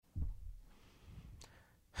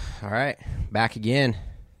All right, back again.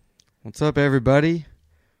 What's up, everybody?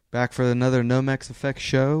 Back for another Nomex Effect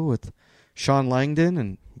show with Sean Langdon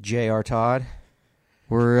and J.R. Todd.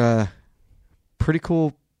 We're pretty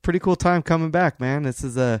cool time coming back, man. This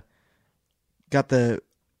is got the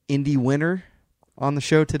Indy winner on the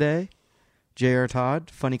show today, J.R.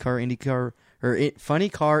 Todd, funny car Indy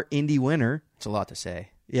winner. It's a lot to say.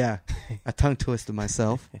 Yeah, I tongue twisted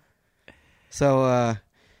myself. So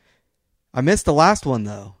I missed the last one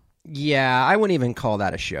though. Yeah, I wouldn't even call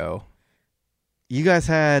that a show. You guys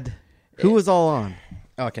had who was all on?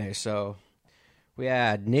 Okay, so we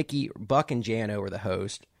had Nikki, Buck, and Jano were the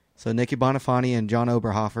host. So Nikki Bonifani and John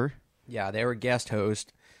Oberhofer. Yeah, they were guest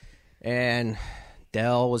host. And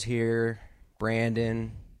Dell was here,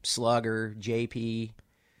 Brandon, Slugger, JP,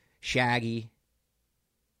 Shaggy.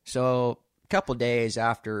 So a couple days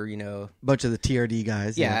after, Bunch of the TRD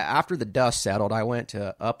guys. Yeah, after the dust settled, I went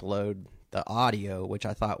to upload the audio, which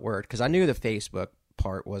I thought worked, because I knew the Facebook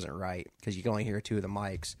part wasn't right, because you can only hear two of the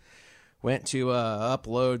mics. Went to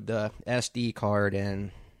upload the SD card,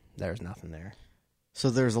 and there's nothing there.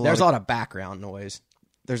 So there's a lot of background noise.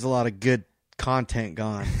 There's a lot of good content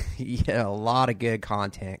gone. Yeah, a lot of good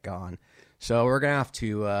content gone. So we're going to have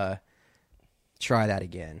to try that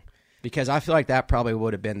again, because I feel like that probably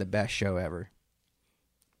would have been the best show ever.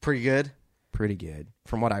 Pretty good? Pretty good,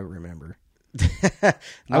 from what I remember.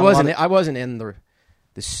 I wasn't in the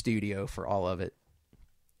studio for all of it.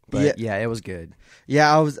 But yeah, it was good.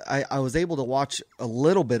 Yeah, I was able to watch a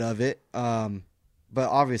little bit of it. But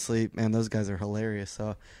obviously, man, those guys are hilarious.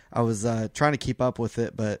 So I was trying to keep up with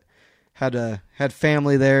it, but had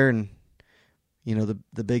family there, and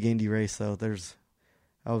the big Indy race. So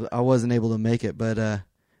I wasn't able to make it, but it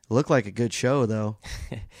looked like a good show though.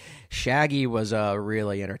 Shaggy was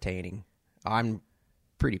really entertaining. I'm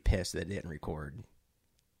pretty pissed that it didn't record.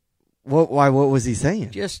 Why? What was he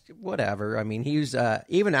saying? Just whatever. I mean, he was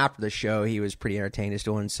even after the show, he was pretty entertaining, just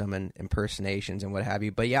doing some impersonations and what have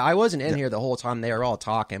you. But yeah, I wasn't in here the whole time. They were all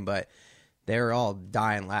talking, but they were all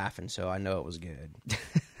dying laughing, so I know it was good.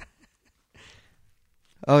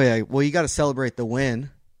 Oh yeah, well, you got to celebrate the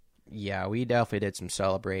win. Yeah, we definitely did some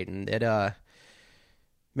celebrating.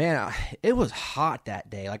 Man, it was hot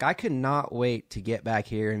that day. Like, I could not wait to get back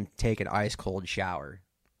here and take an ice cold shower.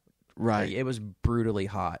 Right. Like, it was brutally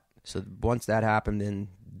hot. So once that happened,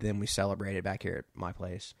 then we celebrated back here at my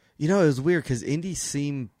place. It was weird because Indy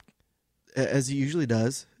seemed, as it usually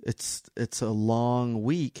does, it's a long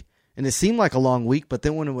week, and it seemed like a long week. But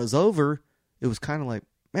then when it was over, it was kind of like,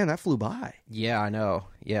 man, that flew by. Yeah, I know.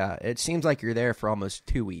 Yeah, it seems like you're there for almost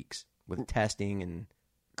 2 weeks with testing and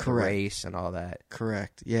the race and all that.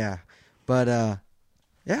 Correct. Yeah, but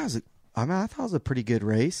yeah, I thought it was a pretty good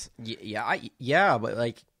race. Yeah,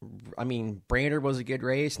 but Brainerd was a good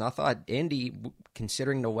race, and I thought Indy,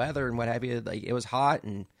 considering the weather and what have you, it was hot,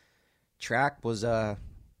 and track was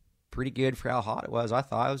pretty good for how hot it was. I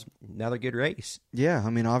thought it was another good race. Yeah,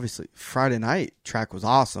 obviously Friday night track was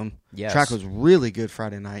awesome. Yes. Track was really good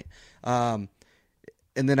Friday night. And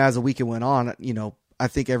then as the weekend went on, I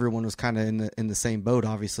think everyone was kind of in the same boat,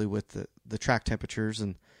 obviously, with the track temperatures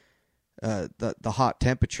and the hot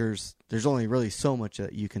temperatures. There's only really so much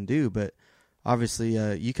that you can do, but obviously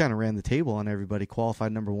you kind of ran the table on everybody.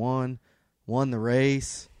 Qualified number one, won the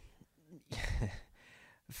race.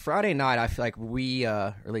 Friday night, I feel like we,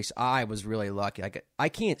 or at least I, was really lucky. Like, I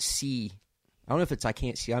can't see. I don't know if it's I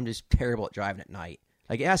can't see. I'm just terrible at driving at night.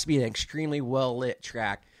 Like, it has to be an extremely well-lit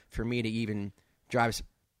track for me to even drive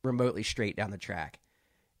remotely straight down the track.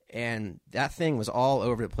 And that thing was all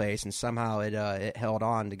over the place, and somehow it held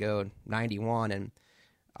on to go 91. And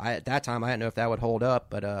at that time, I didn't know if that would hold up,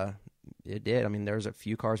 but it did. There was a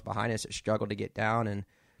few cars behind us that struggled to get down, and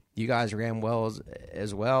you guys ran well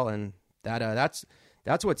as well. And that's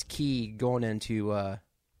what's key going into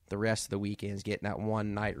the rest of the weekends, getting that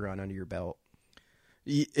one night run under your belt.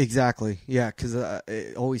 Exactly, yeah, because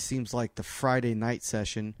it always seems like the Friday night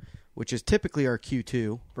session, which is typically our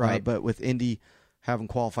Q2, right? But with Indy having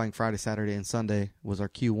qualifying Friday, Saturday, and Sunday was our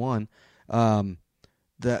Q1,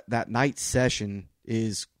 that night session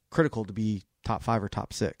is critical to be top 5 or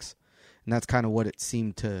top 6, and that's kind of what it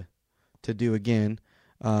seemed to do again.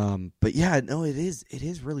 But yeah, no, it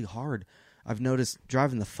is really hard. I've noticed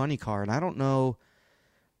driving the funny car, and I don't know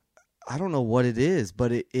what it is,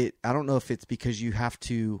 but I don't know if it's because you have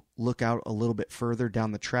to look out a little bit further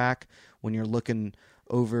down the track when you're looking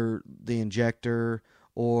over the injector,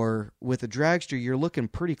 or with a dragster, you're looking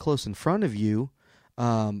pretty close in front of you.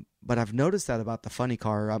 But I've noticed that about the funny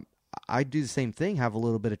car. I do the same thing, have a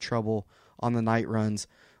little bit of trouble on the night runs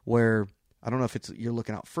where I don't know if it's you're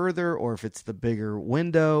looking out further or if it's the bigger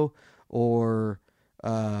window or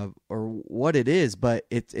or what it is, but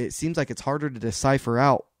it seems like it's harder to decipher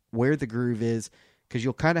out where the groove is, because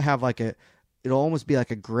you'll kind of have like it'll almost be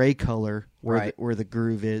like a gray color where the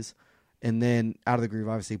groove is, and then out of the groove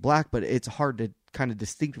obviously black, but it's hard to kind of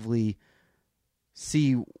distinctively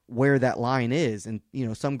see where that line is. And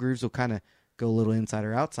some grooves will kind of go a little inside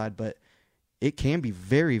or outside, but it can be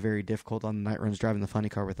very, very difficult on the night runs driving the funny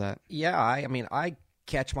car with that. Yeah, I mean, I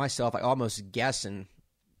catch myself almost guessing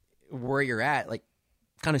where you're at, like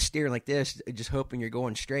kind of steering like this, just hoping you're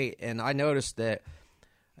going straight. And I noticed that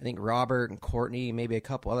I think Robert and Courtney, maybe a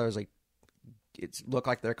couple others, like it looked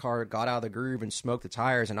like their car got out of the groove and smoked the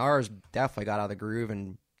tires, and ours definitely got out of the groove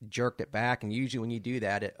and jerked it back. And usually when you do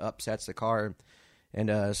that, it upsets the car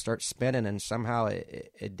and starts spinning, and somehow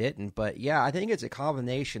it didn't. But yeah, I think it's a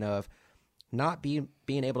combination of not being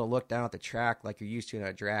able to look down at the track like you're used to in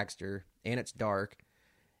a dragster, and it's dark.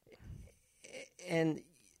 And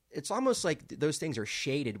it's almost like those things are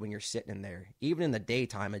shaded when you're sitting in there. Even in the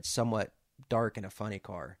daytime, it's somewhat dark in a funny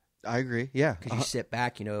car. I agree, yeah. Because you sit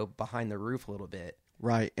back, behind the roof a little bit.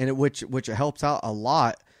 Right, and which helps out a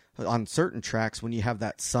lot on certain tracks when you have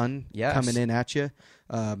that sun coming in at you.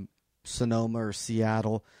 Sonoma or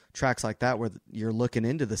Seattle, tracks like that where you're looking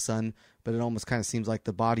into the sun, but it almost kind of seems like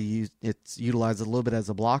the body it's utilized a little bit as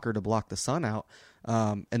a blocker to block the sun out.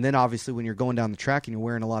 And then obviously when you're going down the track and you're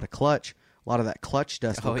wearing a lot of that clutch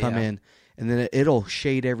dust will come in, and then it'll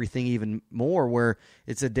shade everything even more, where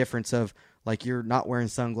it's a difference of like you're not wearing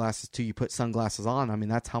sunglasses till you put sunglasses on. I mean,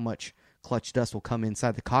 that's how much clutch dust will come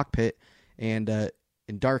inside the cockpit and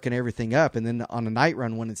darken everything up. And then on a night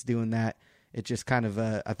run when it's doing that, it just kind of,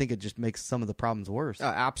 I think it just makes some of the problems worse.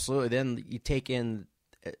 Absolutely. Then you take in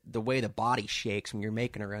the way the body shakes when you're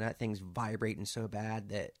making a run. That thing's vibrating so bad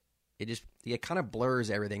that it kind of blurs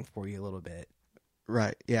everything for you a little bit.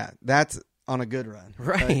 Right. Yeah. That's on a good run.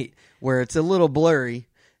 Right. Where it's a little blurry.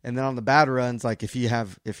 And then on the bad runs, like if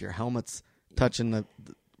your helmet's touching the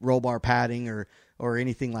roll bar padding or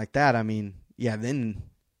anything like that, I mean, yeah, then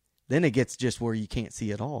it gets just where you can't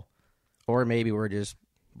see at all. Or maybe we're just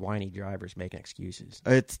whiny drivers making excuses.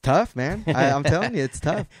 It's tough, man. I'm telling you, it's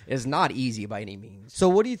tough. It's not easy by any means. So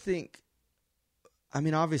what do you think? I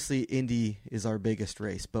mean, obviously Indy is our biggest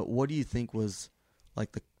race, but what do you think was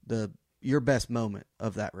like your best moment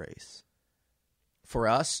of that race? For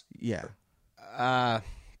us? Yeah. I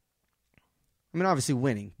mean, obviously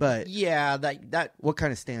winning, but yeah, that what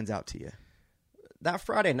kind of stands out to you? That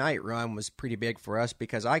Friday night run was pretty big for us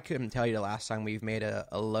because I couldn't tell you the last time we've made a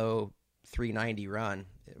low 390 run.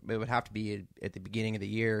 It would have to be at the beginning of the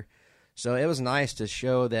year. So it was nice to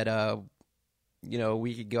show that,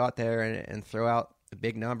 we could go out there and throw out a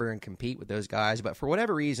big number and compete with those guys. But for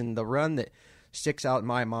whatever reason, the run that sticks out in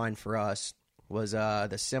my mind for us was the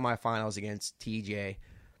semifinals against TJ. I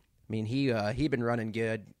mean, he'd been running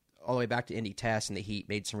good all the way back to Indy Test in the heat,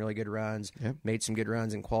 made some really good runs, made some good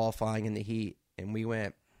runs in qualifying in the heat, and we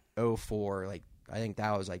went 0-4. Like, I think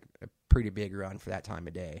that was like a pretty big run for that time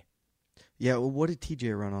of day. Yeah, well, what did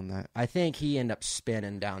TJ run on that? I think he ended up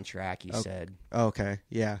spinning down track, he said. Okay,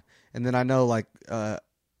 yeah. And then I know, like,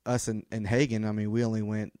 us and Hagen, I mean, we only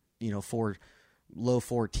went, low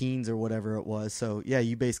 14s or whatever it was. So, yeah,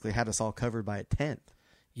 you basically had us all covered by a 10th.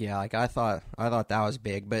 Yeah, like I thought that was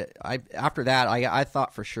big. But after that, I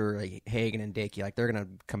thought for sure like, Hagen and Dakey, like, they're going to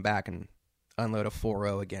come back and unload a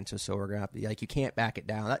 4-0 against us. So we're going to have to, like, you can't back it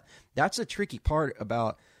down. That's a tricky part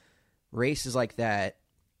about races like that.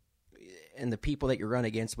 And the people that you run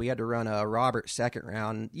against, we had to run a Robert second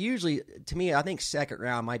round. Usually, to me, I think second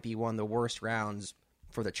round might be one of the worst rounds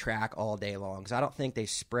for the track all day long. Because I don't think they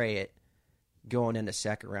spray it going into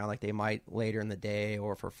second round like they might later in the day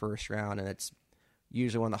or for first round. And it's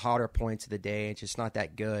usually one of the hotter points of the day. It's just not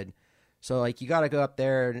that good. So, like, you got to go up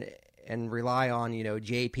there and rely on,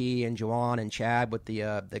 JP and Juwan and Chad with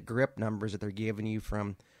the grip numbers that they're giving you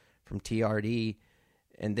from TRD.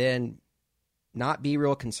 And then not be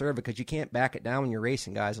real conservative because you can't back it down when you're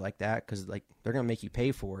racing guys like that because like they're going to make you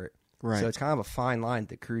pay for it. Right. So it's kind of a fine line that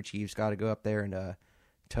the crew chief's got to go up there and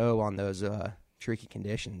toe on those tricky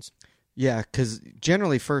conditions. Yeah, because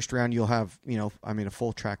generally first round you'll have, a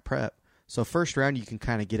full track prep. So first round you can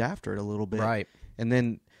kind of get after it a little bit. Right. And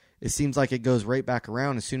then it seems like it goes right back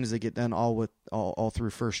around as soon as they get done all through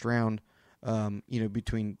first round,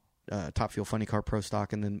 between Top Fuel Funny Car Pro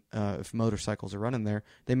Stock, and then if motorcycles are running there,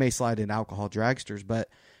 they may slide in alcohol dragsters, but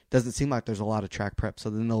it doesn't seem like there's a lot of track prep. So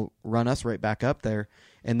then they'll run us right back up there,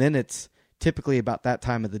 and then it's typically about that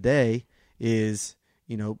time of the day is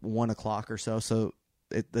 1 o'clock or so. So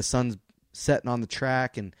the sun's setting on the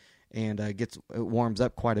track and it warms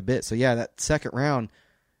up quite a bit. So yeah, that second round,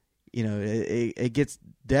 it gets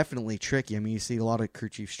definitely tricky. I mean, you see a lot of crew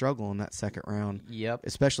chiefs struggle in that second round. Yep.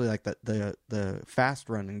 Especially like the fast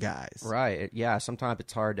running guys. Right. Yeah. Sometimes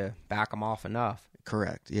it's hard to back them off enough.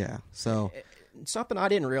 Correct. Yeah. So something I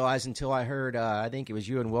didn't realize until I heard, I think it was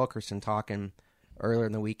you and Wilkerson talking earlier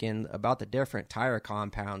in the weekend about the different tire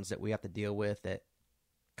compounds that we have to deal with that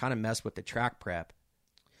kind of mess with the track prep.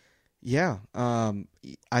 Yeah.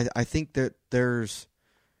 I think that there's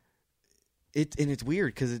it, and it's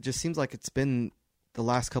weird because it just seems like it's been the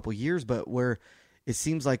last couple of years, but where it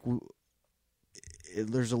seems like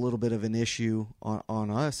there's a little bit of an issue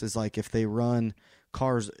on us is like if they run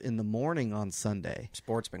cars in the morning on Sunday,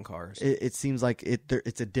 sportsman cars, it seems like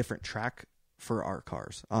it's a different track for our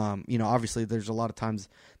cars. Obviously there's a lot of times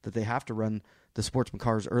that they have to run the sportsman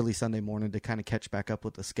cars early Sunday morning to kind of catch back up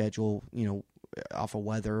with the schedule, off of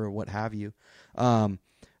weather or what have you. But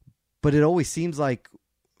it always seems like,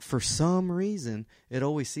 for some reason,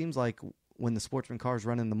 when the sportsman cars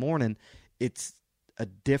run in the morning, it's a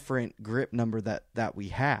different grip number that we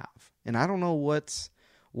have. And I don't know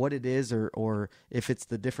what it is, or if it's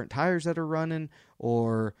the different tires that are running,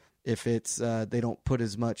 or if it's they don't put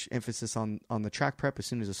as much emphasis on the track prep as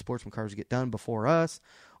soon as the sportsman cars get done before us,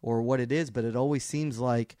 or what it is. But it always seems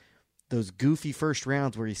like those goofy first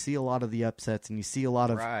rounds where you see a lot of the upsets and you see a lot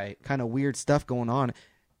of kind of weird stuff going on.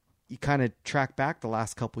 You kind of track back the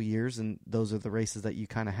last couple years, and those are the races that you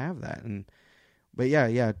kind of have that. But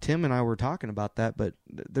yeah, Tim and I were talking about that, but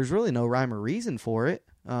there's really no rhyme or reason for it.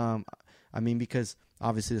 Because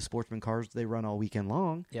obviously the sportsman cars, they run all weekend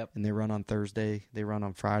long. Yep. And they run on Thursday, they run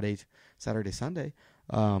on Friday, Saturday, Sunday.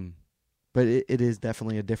 But it is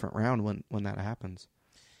definitely a different round when that happens.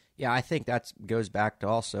 Yeah, I think that goes back to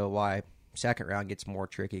also why second round gets more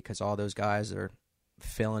tricky, because all those guys are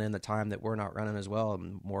filling in the time that we're not running as well,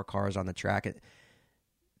 and more cars on the track.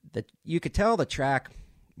 You could tell the track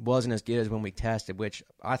wasn't as good as when we tested, which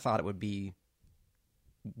I thought it would be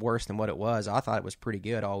worse than what it was. I thought it was pretty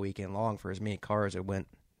good all weekend long for as many cars that went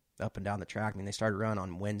up and down the track. I mean, they started running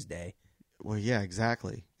on Wednesday. Well, yeah,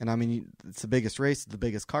 exactly. And I mean, it's the biggest race, the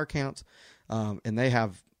biggest car counts, and they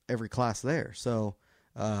have every class there. So,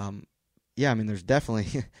 there's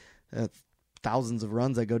definitely thousands of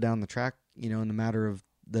runs that go down the track, in a matter of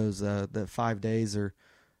those the 5 days or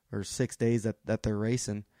 6 days that they're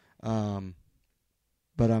racing.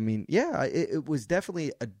 But I mean, yeah, it was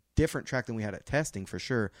definitely a different track than we had at testing for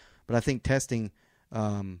sure. But I think testing,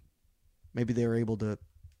 maybe they were able to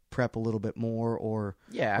prep a little bit more, or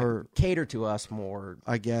cater to us more,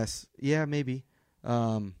 I guess. Yeah, maybe.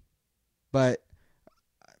 But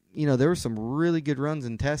there were some really good runs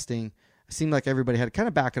in testing. It seemed like everybody had to kind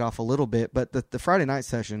of back it off a little bit. But the Friday night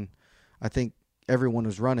session, I think everyone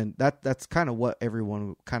was running. That's kind of what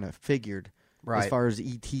everyone kind of figured, right, as far as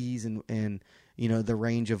ETs and the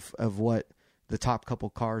range of what the top couple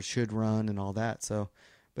cars should run and all that. So,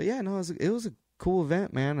 but yeah, no, it was a cool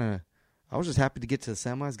event, man. I was just happy to get to the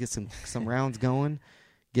semis, get some rounds going,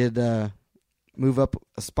 move up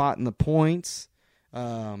a spot in the points.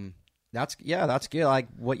 That's good. Like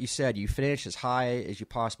what you said, you finished as high as you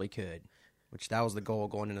possibly could, which that was the goal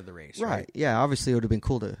going into the race. Right. Yeah. Obviously, it would have been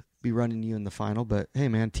cool to be running you in the final, but hey,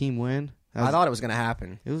 man, team win. I thought it was going to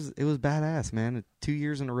happen. It was badass, man. 2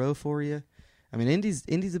 years in a row for you. I mean,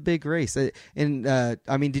 Indy's a big race. Did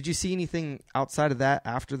you see anything outside of that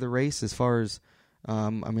after the race, as far as, a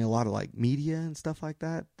lot of like media and stuff like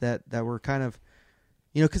that were kind of,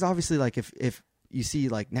 because obviously, like if you see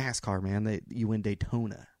like NASCAR, man, you win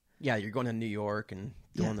Daytona. Yeah, you're going to New York and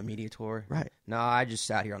doing the media tour. Right. No, I just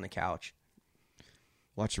sat here on the couch.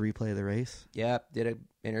 Watch the replay of the race. Yep, did an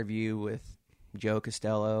interview with Joe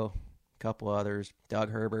Costello, a couple others,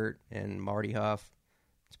 Doug Herbert, and Marty Huff.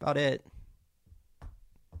 That's about it.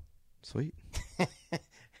 Sweet.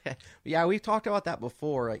 Yeah, we've talked about that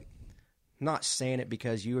before. Like, not saying it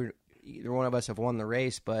because either one of us have won the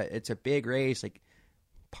race, but it's a big race. Like,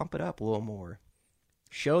 pump it up a little more.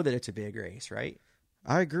 Show that it's a big race, right?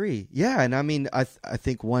 I agree. Yeah, and I mean, I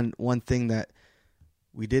think one thing that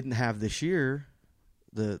we didn't have this year,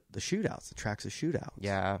 the shootouts, the tracks of shootouts.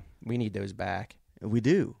 Yeah, we need those back. We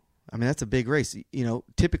do. I mean, that's a big race.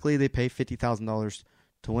 Typically they pay $50,000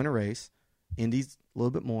 to win a race. Indy's a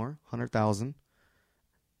little bit more, $100,000,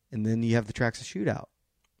 and then you have the tracks of shootout,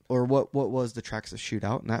 or what was the tracks of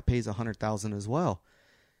shootout, and that pays $100,000 as well.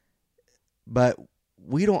 But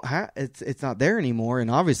we don't have it's not there anymore,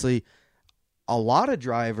 and obviously, a lot of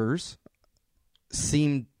drivers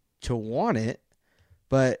seem to want it,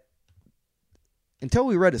 but until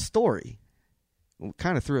we read a story, it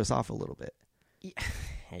kind of threw us off a little bit.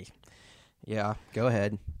 Yeah, go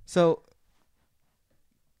ahead. So,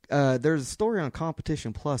 there's a story on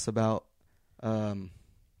Competition Plus about no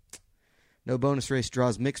bonus race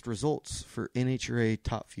draws mixed results for NHRA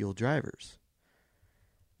top fuel drivers.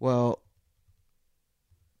 Well,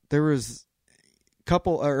 there was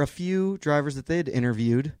a few drivers that they'd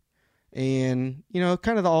interviewed, and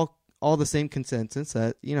kind of all the same consensus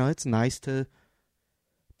that it's nice to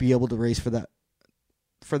be able to race for that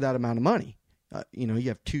amount of money. You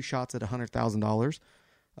have 2 shots at $100,000.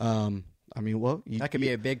 That could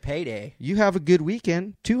be a big payday. You have a good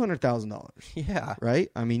weekend, $200,000. Yeah, right.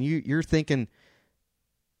 I mean, you're thinking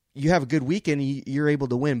you have a good weekend, you're able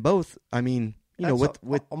to win both. I mean, with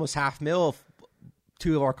almost $500,000 if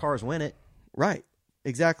 2 of our cars win it. Right.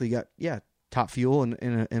 Exactly. You got top fuel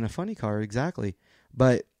and a funny car. Exactly.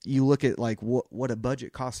 But you look at like what a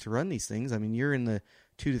budget costs to run these things. I mean, you're in the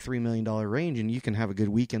 $2 to $3 million range, and you can have a good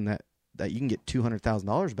weekend that you can get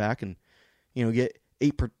 $200,000 back, and get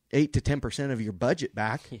 8 to 10% of your budget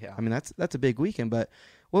back. Yeah. I mean, that's a big weekend. But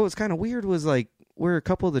what was kind of weird was like where a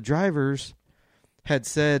couple of the drivers had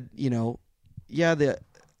said, it'd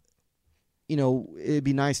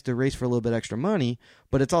be nice to race for a little bit extra money,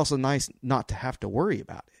 but it's also nice not to have to worry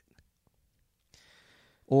about it.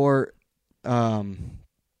 Or, and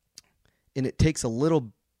it takes a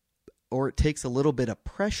little bit of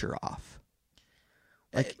pressure off.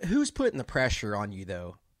 Like, who's putting the pressure on you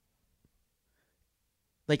though?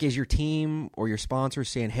 Like, is your team or your sponsor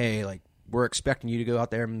saying, "Hey, like, we're expecting you to go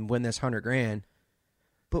out there and win this $100,000"?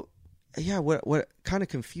 But yeah, what kind of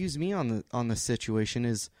confused me on the situation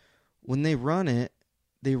is when they run it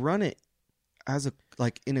as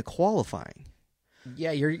in a qualifying.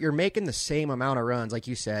 Yeah, you're making the same amount of runs, like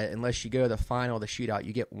you said, unless you go to the final of the shootout.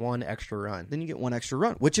 You get 1 extra run. Then you get 1 extra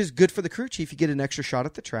run, which is good for the crew chief. You get an extra shot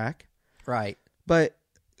at the track. Right. But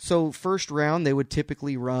so first round, they would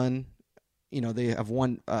typically run, they have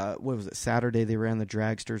one, what was it, Saturday they ran the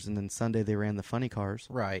dragsters, and then Sunday they ran the funny cars.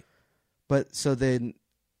 Right. But so then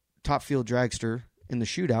top field dragster in the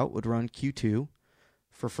shootout would run Q2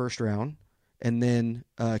 for first round, and then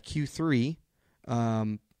Q3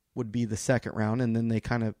 would be the second round, and then they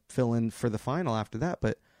kind of fill in for the final after that.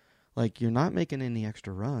 But like, you're not making any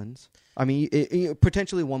extra runs. I mean,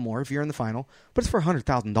 potentially one more if you're in the final, but it's for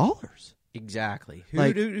 $100,000. Exactly.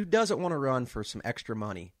 Who doesn't want to run for some extra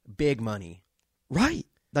money, big money? Right.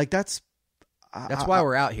 Like that's why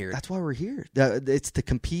we're out here. That's why we're here. It's to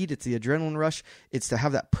compete. It's the adrenaline rush. It's to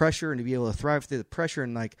have that pressure and to be able to thrive through the pressure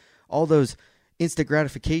and like all those instant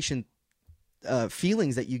gratification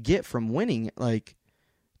feelings that you get from winning. Like,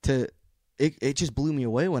 it just blew me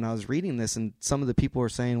away when I was reading this, and some of the people were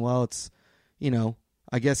saying, well, it's,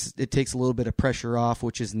 I guess it takes a little bit of pressure off,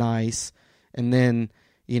 which is nice. And then,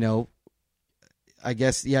 I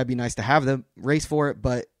guess, yeah, it'd be nice to have them race for it,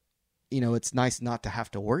 but, it's nice not to have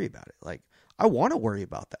to worry about it. Like, I want to worry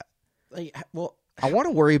about that. Like, well, I want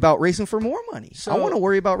to worry about racing for more money. So, I want to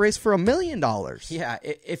worry about racing for $1 million. Yeah,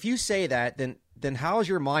 if you say that, then how's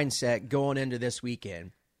your mindset going into this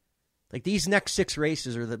weekend? Like, these next 6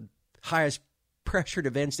 races are the highest pressured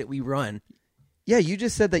events that we run. Yeah, you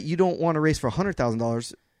just said that you don't want to race for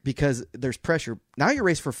 $100,000 because there's pressure. Now you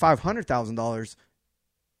race for $500,000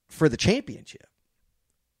 for the championship.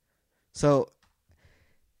 So,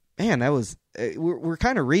 man, that was we're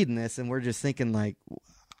kind of reading this and we're just thinking like,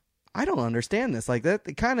 I don't understand this. Like that,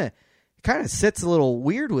 it kind of sits a little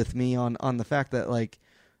weird with me on the fact that like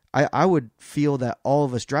I would feel that all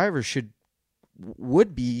of us drivers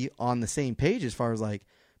would be on the same page as far as like,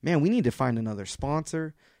 man, we need to find another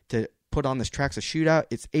sponsor to put on this track's a shootout.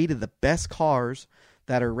 It's 8 of the best cars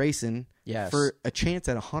that are racing for a chance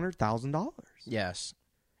at $100,000. Yes.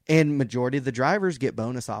 And majority of the drivers get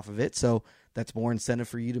bonus off of it, so that's more incentive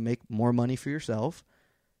for you to make more money for yourself.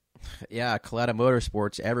 Yeah, Coletta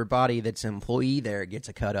Motorsports, everybody that's an employee there gets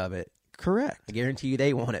a cut of it. Correct. I guarantee you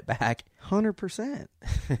they want it back. 100%.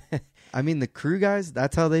 I mean, the crew guys,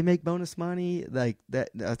 that's how they make bonus money. Like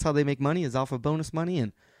that's how they make money, is off of bonus money.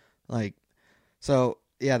 And like, so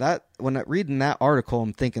yeah, that when reading that article,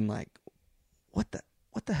 I'm thinking like, what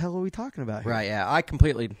the hell are we talking about here? Right. Yeah, I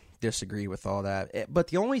completely disagree with all that. But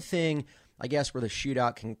the only thing, I guess, where the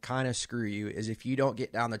shootout can kind of screw you is if you don't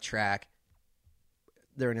get down the track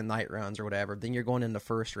during the night runs or whatever, then you're going in the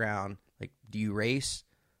first round. Like, do you race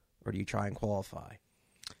or do you try and qualify?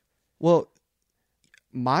 Well,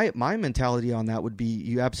 my mentality on that would be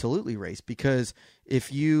you absolutely race, because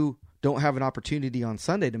if you don't have an opportunity on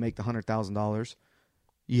Sunday to make the $100,000,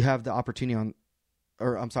 you have the opportunity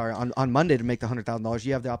on Monday to make the $100,000.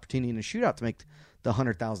 You have the opportunity in a shootout to make the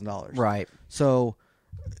 $100,000. Right. So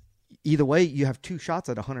either way, you have 2 shots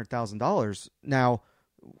at $100,000. Now,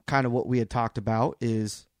 kind of what we had talked about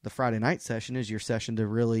is the Friday night session is your session to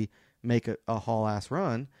really make a haul-ass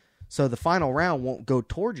run. So the final round won't go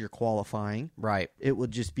towards your qualifying. Right. It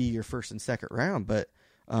would just be your first and second round. But,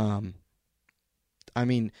 I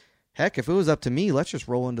mean, heck, if it was up to me, let's just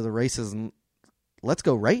roll into the races and let's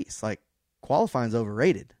go race. Like, qualifying's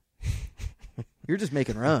overrated. You're just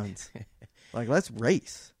making runs. Like, let's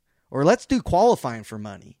race. Or let's do qualifying for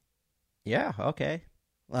money. Yeah, okay.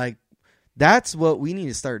 Like, that's what we need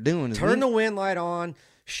to start doing. Turn the wind light on,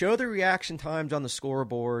 show the reaction times on the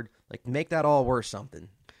scoreboard, like make that all worth something.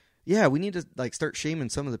 Yeah, we need to like start shaming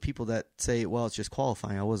some of the people that say, well, it's just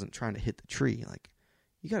qualifying. I wasn't trying to hit the tree. Like,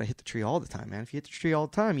 you got to hit the tree all the time, man. If you hit the tree all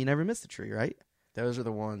the time, you never miss the tree, right? Those are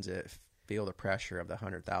the ones that feel the pressure of the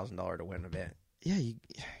 $100,000 to win event. Yeah, you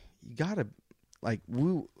got to, like,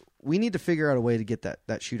 we need to figure out a way to get that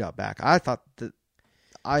shootout back. I thought that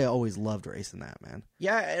I always loved racing that, man.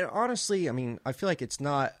 Yeah, and honestly, I mean, I feel like it's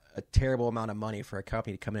not a terrible amount of money for a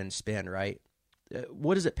company to come in and spend, right?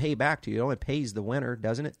 What does it pay back to you? It only pays the winner,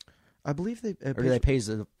 doesn't it? I believe they... or do they pay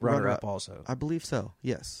the runner-up also? I believe so,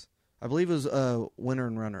 yes. I believe it was winner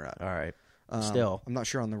and runner-up. All right. Still. I'm not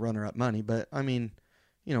sure on the runner-up money, but, I mean,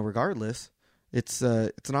 you know, regardless, it's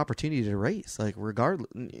an opportunity to race. Like, regardless,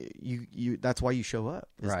 you that's why you show up,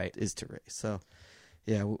 is to race. So,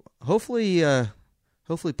 yeah, hopefully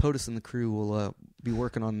POTUS and the crew will be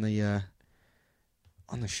working on the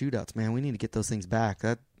shootouts, man. We need to get those things back.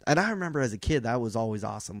 And I remember as a kid, that was always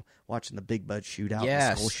awesome, watching the Big Bud shootout,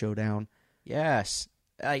 yes. the Skull Showdown. Yes.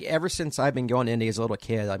 Ever since I've been going to Indy as a little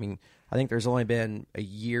kid, I mean, I think there's only been a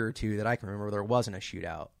year or two that I can remember where there wasn't a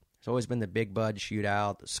shootout. It's always been the Big Bud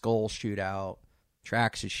shootout, the Skull shootout,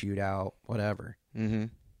 Traxxas shootout, whatever. Mm-hmm. It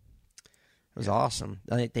was awesome.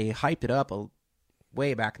 They hyped it up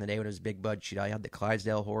way back in the day when it was Big Bud shootout. You had the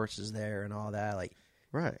Clydesdale horses there and all that. Like,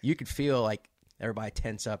 right. You could feel like everybody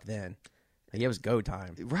tense up then. Like, it was go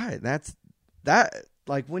time. Right.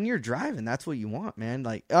 Like, when you're driving, that's what you want, man.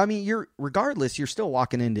 Like, I mean, regardless, you're still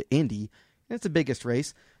walking into Indy. It's the biggest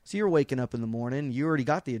race. So you're waking up in the morning. You already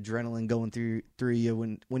got the adrenaline going through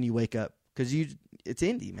you when you wake up because it's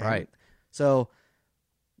Indy, man. Right. So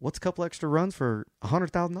what's a couple extra runs for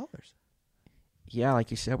 $100,000? Yeah,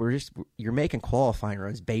 like you said, you're making qualifying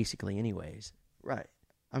runs basically anyways. Right.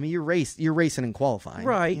 I mean, you're racing and qualifying.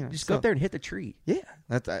 Right. You know, just go up there and hit the tree. Yeah.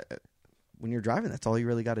 That's when you're driving, that's all you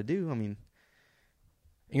really got to do. I mean,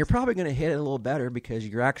 and you're probably going to hit it a little better because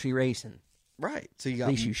you're actually racing. Right. So at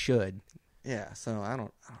least you should. Yeah. So I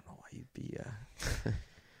don't know why you'd be.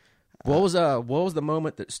 What was the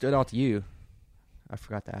moment that stood out to you? I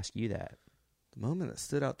forgot to ask you that. The moment that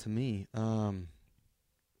stood out to me,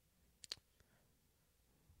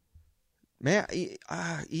 man,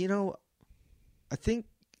 you know, I think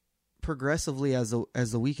progressively as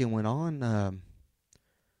the weekend went on,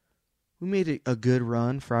 we made a good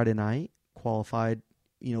run Friday night, qualified,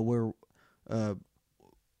 you know, where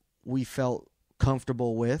we felt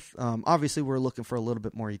comfortable with. Obviously, we're looking for a little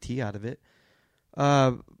bit more ET out of it.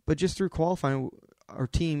 But just through qualifying, our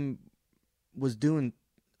team was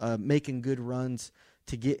making good runs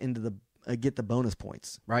to get into get the bonus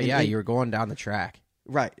points. Right, yeah, you were going down the track.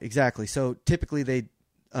 Right, exactly. So typically they'll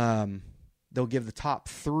give the top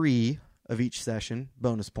 3 of each session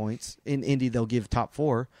bonus points. In Indy, they'll give top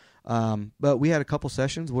 4. But we had a couple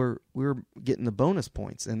sessions where we were getting the bonus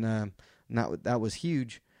points, and that was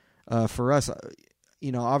huge for us.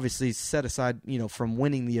 You know, obviously set aside, you know, from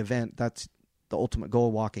winning the event, that's the ultimate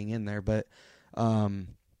goal walking in there. But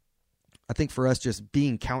I think for us, just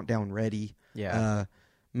being countdown ready,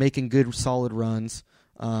 making good solid runs,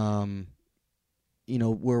 you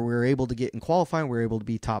know, where we were able to get in qualifying, we were able to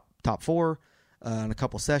be top 4 in a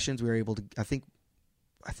couple sessions. We were able to, I think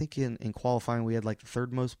in qualifying we had like the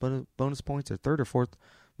third most bonus points, or third or fourth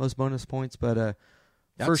most bonus points. But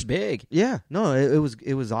that's first big. Yeah, no,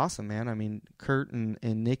 it was awesome, man. I mean, Kurt and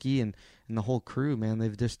Nikki and the whole crew, man,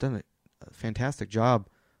 they've just done a fantastic job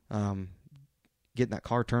getting that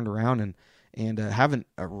car turned around and having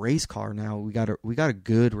a race car now. We got a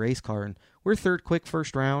good race car, and we're third quick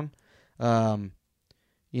first round.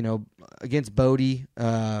 You know, against Bodie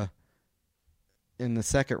in the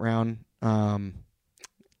second round, kind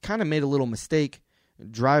of made a little mistake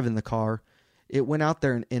driving the car. It went out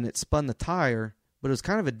there and it spun the tire, but it was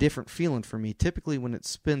kind of a different feeling for me. Typically, when it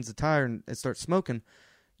spins the tire and it starts smoking,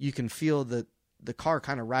 you can feel the car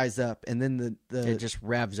kind of rise up, and then it just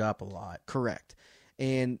revs up a lot. Correct.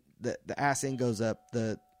 And the ass end goes up.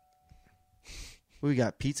 We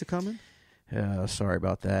got pizza coming? Sorry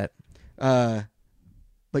about that.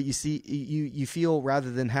 But you see, you feel, rather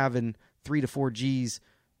than having 3 to 4 G's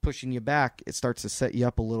pushing you back, it starts to set you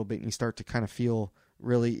up a little bit, and you start to kind of feel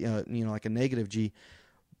really, you know, like a negative G.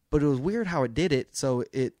 but it was weird how it did it. So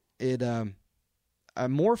I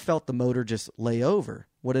more felt the motor just lay over.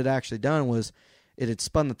 What it actually done was it had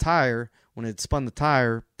spun the tire. When it spun the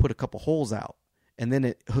tire, put a couple holes out, and then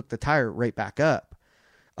it hooked the tire right back up.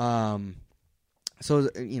 So,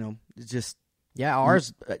 it's just... Yeah,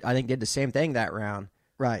 ours, I think, did the same thing that round.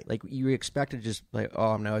 Right. Like, you expected just like,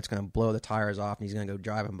 oh, no, it's going to blow the tires off and he's going to go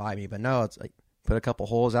driving by me. But no, it's like, put a couple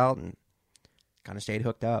holes out and kind of stayed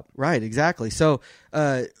hooked up. Right, exactly. So,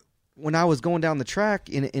 when I was going down the track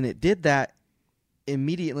and it did that,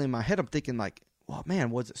 immediately in my head, I'm thinking like, well,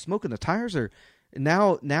 man, was it smoking the tires? Or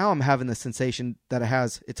now I'm having the sensation that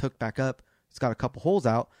it's hooked back up. It's got a couple holes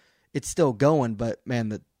out. It's still going, but man,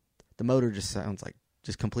 the motor just sounds like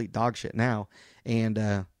just complete dog shit now. And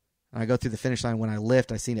I go through the finish line. When I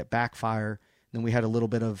lift, I seen it backfire. Then we had a little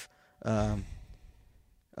bit of a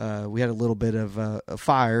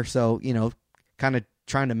fire. So, kind of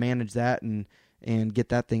trying to manage that and get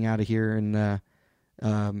that thing out of here, and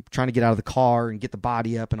trying to get out of the car and get the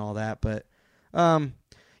body up and all that. But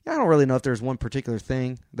I don't really know if there's one particular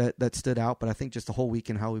thing that stood out, but I think just the whole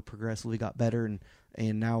weekend, how we progressively got better,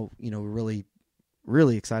 and now, we're really,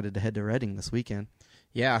 really excited to head to Reading this weekend.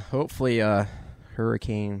 Yeah, hopefully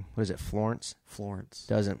Hurricane, what is it, Florence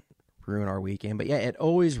doesn't ruin our weekend. But yeah, it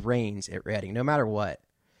always rains at Reading, no matter what.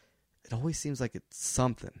 It always seems like it's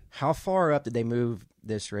something. How far up did they move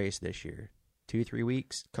this race this year? 2-3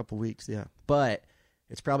 weeks? Couple weeks, yeah. But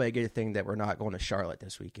it's probably a good thing that we're not going to Charlotte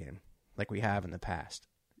this weekend like we have in the past.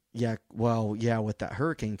 Yeah, well, yeah, with that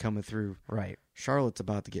hurricane coming through, right? Charlotte's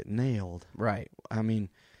about to get nailed. Right. I mean,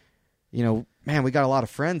 man, we got a lot of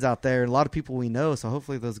friends out there and a lot of people we know, so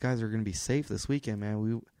hopefully those guys are going to be safe this weekend,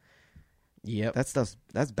 man. Yep.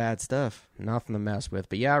 That's bad stuff. Nothing to mess with.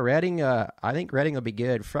 But yeah, Reading, I think Reading will be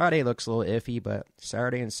good. Friday looks a little iffy, but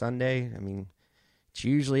Saturday and Sunday, I mean, it's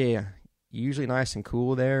usually nice and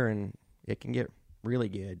cool there, and it can get really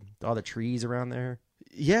good. All the trees around there.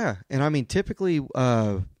 Yeah, and I mean, typically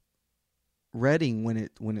Reading,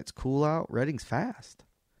 when it's cool out, Reading's fast.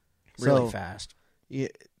 Really fast. Yeah,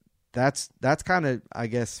 that's kind of, I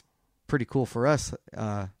guess, pretty cool for us,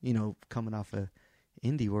 coming off of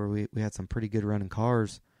Indy, where we had some pretty good running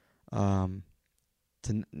cars. Now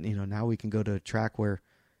we can go to a track where,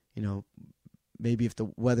 maybe if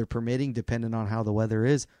the weather permitting, depending on how the weather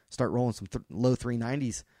is, start rolling some low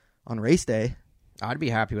 390s on race day. I'd be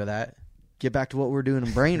happy with that. Get back to what we're doing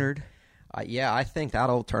in Brainerd. Yeah, I think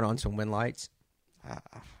that'll turn on some wind lights.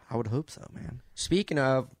 I would hope so, man. Speaking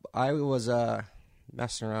of, I was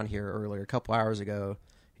messing around here earlier, a couple hours ago,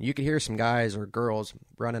 and you could hear some guys or girls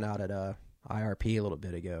running out at IRP a little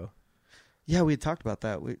bit ago. Yeah, we had talked about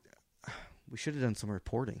that. We should have done some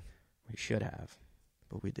reporting. We should have.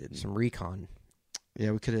 But we didn't. Some recon.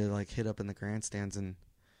 Yeah, we could have hit up in the grandstands and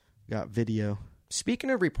got video. Speaking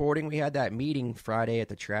of reporting, we had that meeting Friday at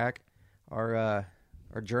the track. Our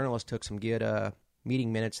journalist took some good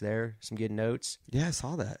meeting minutes there, some good notes. Yeah, I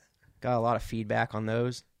saw that. Got a lot of feedback on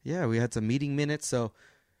those. Yeah, we had some meeting minutes, so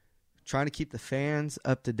trying to keep the fans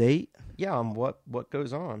up to date. Yeah, on what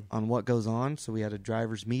goes on. On what goes on. So we had a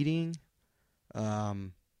drivers meeting.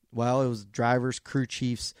 It was drivers, crew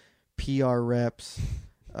chiefs, PR reps,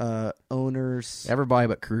 owners. Everybody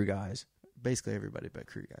but crew guys. Basically everybody but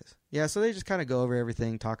crew guys. Yeah, so they just kind of go over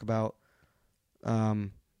everything, talk about...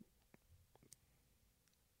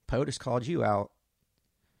 POTUS called you out.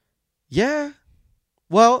 Yeah.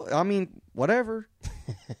 Well, I mean, whatever.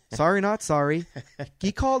 Sorry, not sorry.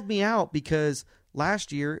 He called me out because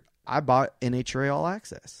last year I bought NHRA All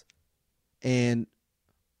Access. And,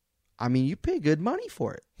 I mean, you pay good money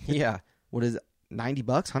for it. Yeah. What is it, $90,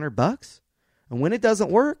 $100? And when it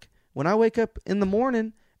doesn't work, when I wake up in the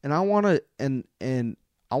morning and I want to and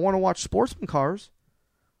I want to watch sportsman cars,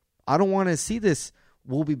 I don't want to see this,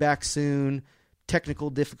 we'll be back soon, technical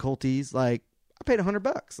difficulties. Like, I paid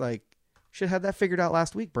 $100. Like, should have had that figured out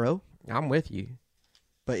last week, bro. I'm with you.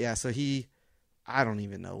 But yeah, so I don't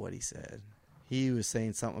even know what he said. He was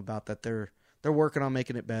saying something about that they're working on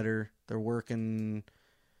making it better. They're working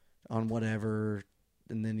on whatever.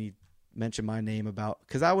 And then he mentioned my name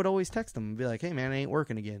because I would always text him and be like, hey man, it ain't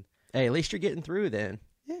working again. Hey, at least you're getting through then.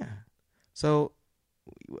 Yeah. So,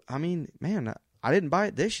 I mean, man, I didn't buy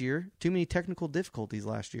it this year. Too many technical difficulties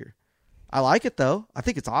last year. I like it though. I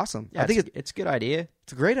think it's awesome. Yeah, I think it's a good idea.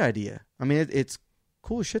 It's a great idea. I mean, it's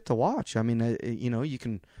cool as shit to watch. I mean,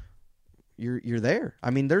 you're there. I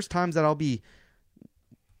mean, there's times that I'll be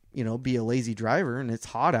a lazy driver and it's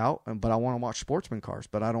hot out, but I want to watch sportsman cars,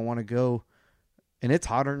 but I don't want to go and it's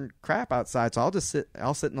hotter than crap outside. So I'll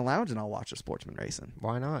sit in the lounge and I'll watch a sportsman racing.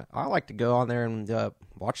 Why not? I like to go on there and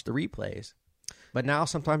watch the replays. But now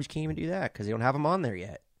sometimes you can't even do that because they don't have them on there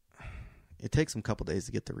yet. It takes them a couple days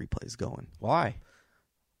to get the replays going. Why?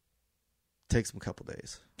 Takes them a couple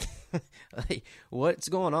days. Like, what's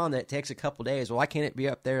going on that takes a couple days? Well, why can't it be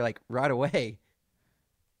up there like right away?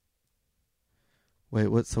 Wait,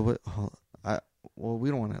 what? So what? Well, we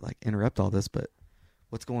don't want to like interrupt all this, but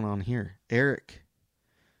what's going on here? Eric,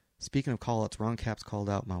 speaking of call-outs, Ron Capps called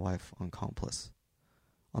out my wife on Complis,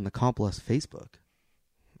 on the Complis Facebook.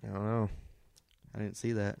 I don't know. I didn't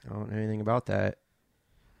see that. I don't know anything about that.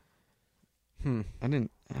 I don't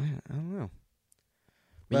know.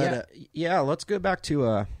 But yeah, let's go back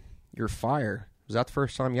to your fire. Was that the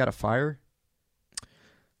first time you had a fire?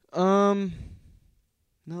 No,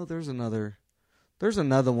 there's another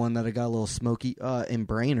one that I got a little smoky in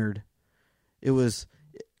Brainerd.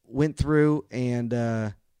 Went through and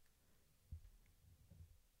I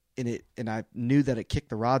knew that it kicked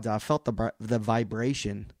the rods out. I felt the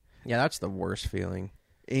vibration. Yeah, that's the worst feeling.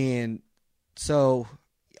 And so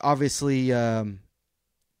obviously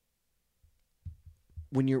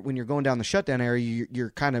when you're going down the shutdown area,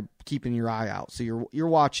 you're kind of keeping your eye out. So you're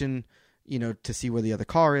watching, to see where the other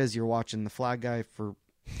car is. You're watching the flag guy for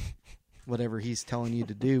whatever he's telling you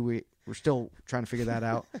to do. We're still trying to figure that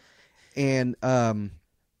out. And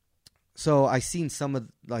so I seen some of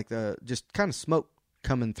like the just kind of smoke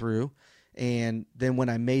coming through, and then when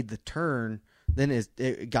I made the turn, then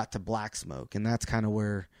it got to black smoke, and that's kind of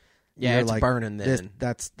where it's like, burning. Then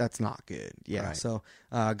that's not good. Yeah. Right. So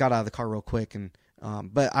got out of the car real quick, and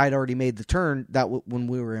but I'd already made the turn when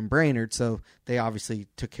we were in Brainerd, so they obviously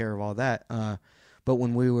took care of all that. But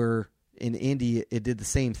when we were in Indy, it did the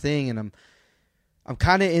same thing, and I'm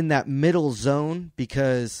kind of in that middle zone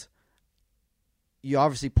because you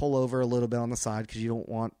obviously pull over a little bit on the side because you don't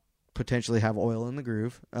want potentially have oil in the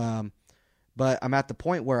groove. But I'm at the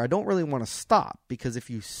point where I don't really want to stop, because if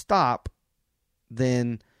you stop,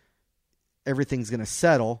 then everything's going to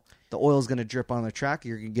settle. The oil's going to drip on the track.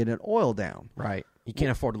 You're going to get an oil down. Right. You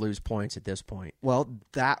can't afford to lose points at this point. Well,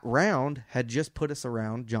 that round had just put us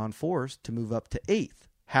around John Forrest to move up to 8th.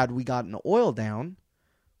 Had we gotten oil down,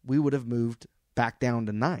 we would have moved back down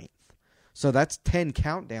to 9th. So that's 10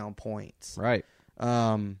 countdown points. Right.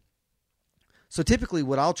 So typically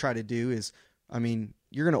what I'll try to do is,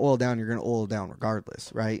 you're going to oil down,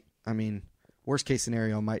 regardless, right? Worst case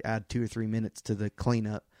scenario, I might add 2 or 3 minutes to the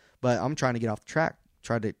cleanup, but I'm trying to get off the track.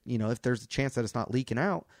 Try to, if there's a chance that it's not leaking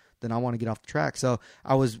out, then I want to get off the track. So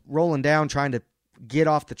I was rolling down, trying to get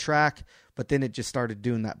off the track, but then it just started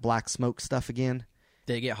doing that black smoke stuff again.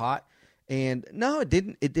 Did it get hot? And no, it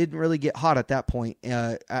didn't. It didn't really get hot at that point.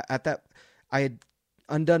 I had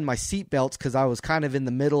undone my seatbelts because I was kind of in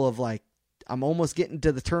the middle of like, I'm almost getting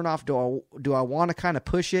to the turnoff. Do I want to kind of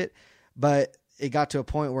push it? But it got to a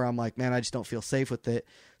point where I'm like, man, I just don't feel safe with it.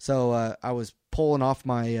 So I was pulling off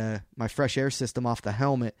my my fresh air system off the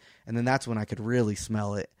helmet, and then that's when I could really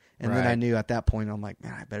smell it. And then I knew at that point, I'm like,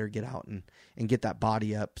 man, I better get out and get that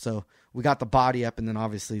body up. So we got the body up, and then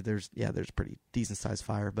obviously there's a pretty decent sized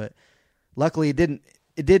fire, but luckily it didn't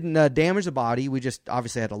damage the body. We just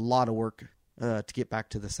obviously had a lot of work to get back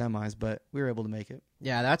to the semis, but we were able to make it.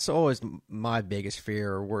 Yeah, that's always my biggest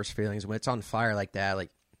fear or worst feelings when it's on fire like that.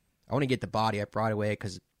 Like, I want to get the body up right away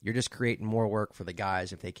because you're just creating more work for the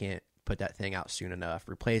guys if they can't put that thing out soon enough.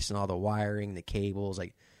 Replacing all the wiring, the cables,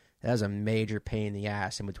 like that's a major pain in the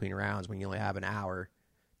ass in between rounds when you only have an hour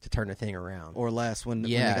to turn the thing around. Or less when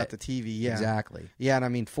you got the TV. Yeah, exactly. Yeah,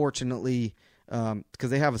 and fortunately, because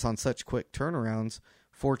they have us on such quick turnarounds,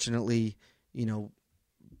 fortunately,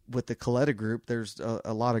 with the Coletta group, there's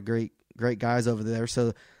a lot of great guys over there.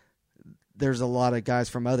 So there's a lot of guys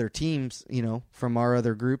from other teams, from our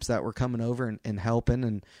other groups that were coming over and helping,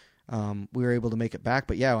 and we were able to make it back.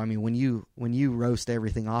 But yeah, when you roast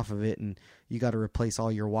everything off of it, and you got to replace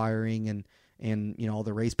all your wiring and all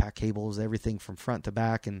the race pack cables, everything from front to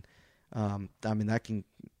back, and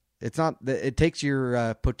it takes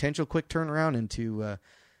your potential quick turnaround into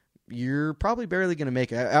you're probably barely going to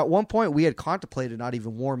make it. At one point, we had contemplated not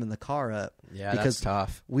even warming the car up. Yeah, because that's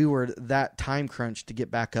tough. We were that time crunch to get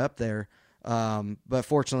back up there. But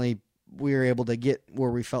fortunately, we were able to get where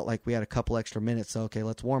we felt like we had a couple extra minutes. So, okay,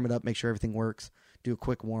 let's warm it up, make sure everything works, do a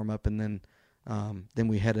quick warm up, and then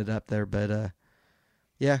we headed up there. But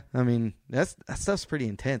yeah, that stuff's pretty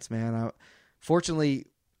intense, man. Fortunately,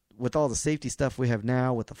 with all the safety stuff we have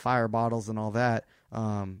now, with the fire bottles and all that,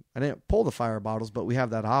 I didn't pull the fire bottles, but we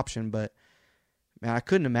have that option. But man, I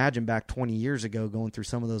couldn't imagine back 20 years ago going through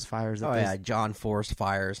some of those fires. John Forrest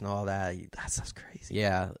fires and all that. That stuff's crazy.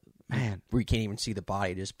 Yeah, man, where you can't even see the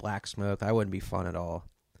body, just black smoke. That wouldn't be fun at all.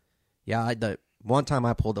 Yeah, the one time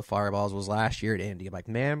I pulled the fireballs was last year at Indy. I'm like,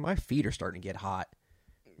 man, my feet are starting to get hot.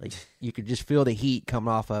 Like, you could just feel the heat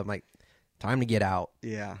coming off of them. Like, Time to get out.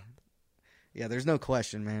 Yeah. Yeah, there's no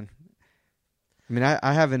question, man. I mean,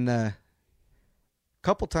 I haven't a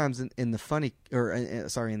couple times in the funny or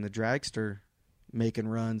in the dragster making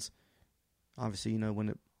runs. Obviously, when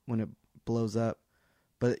it blows up,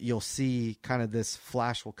 but you'll see kind of this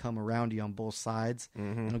flash will come around you on both sides.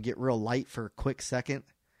 Mm-hmm. It'll get real light for a quick second.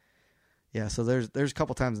 Yeah, so there's a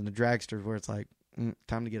couple times in the dragster where it's like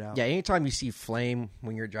time to get out. Yeah, anytime you see flame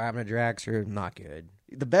when you're driving a dragster, not good.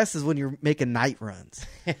 The best is when you're making night runs,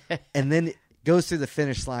 and then it goes through the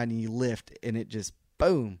finish line and you lift, and it just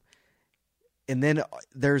boom, and then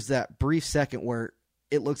there's that brief second where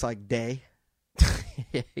it looks like day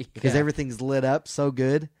because everything's lit up so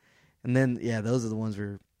good, and then those are the ones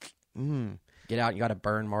where get out. You got a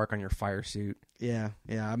burn mark on your fire suit. Yeah.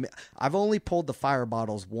 I mean, I've only pulled the fire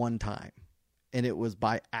bottles one time, and it was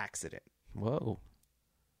by accident. Whoa.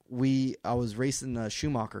 I was racing a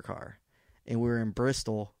Schumacher car, and we were in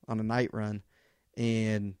Bristol on a night run,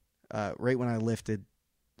 and right when I lifted,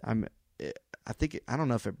 I don't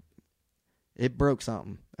know if it broke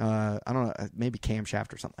something. I don't know, maybe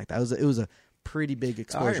camshaft or something like that. It was a pretty big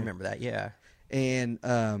explosion. I remember that, yeah. And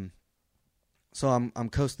so I'm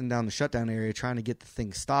coasting down the shutdown area trying to get the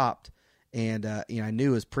thing stopped, and I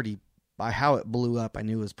knew it was pretty, by how it blew up, I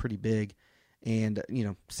knew it was pretty big, and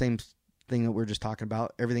same thing that we are just talking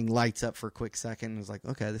about. Everything lights up for a quick second. I was like,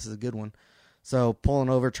 okay, this is a good one. So pulling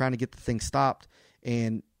over, trying to get the thing stopped,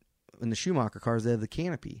 and in the Schumacher cars, they have the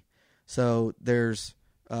canopy. So there's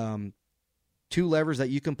 2 levers that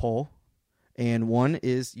you can pull, and one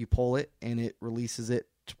is you pull it, and it releases it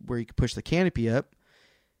to where you can push the canopy up,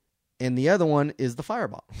 and the other one is the fire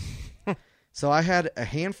bottle. So I had a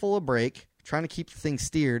handful of brake, trying to keep the thing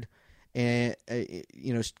steered, and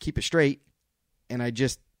keep it straight, and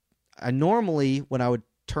I normally, when I would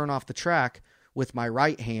turn off the track with my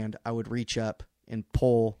right hand, I would reach up and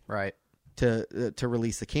pull to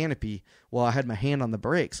release the canopy. Well, I had my hand on the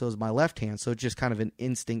brake, so it was my left hand. So it's just kind of an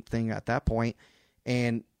instinct thing at that point.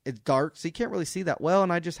 And it's dark, so you can't really see that well.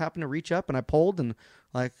 And I just happened to reach up, and I pulled, and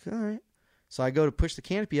like, all right. So I go to push the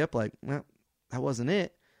canopy up, like, well, that wasn't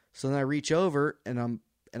it. So then I reach over, and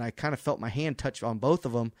I kind of felt my hand touch on both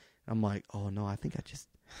of them. I'm like, oh no, I think I just.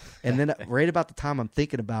 And then right about the time I'm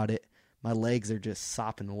thinking about it, my legs are just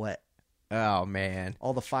sopping wet. Oh, man.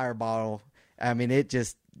 All the fire bottle. I mean, it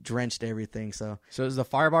just drenched everything. So is the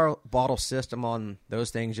fire bottle system on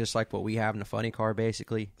those things just like what we have in the funny car,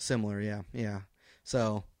 basically? Similar, yeah.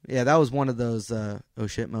 So, yeah, that was one of those oh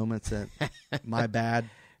shit moments that my bad.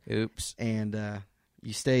 Oops. And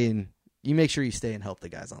you make sure you stay and help the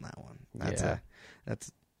guys on that one.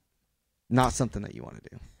 That's not something that you want to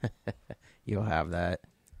do. You'll have that.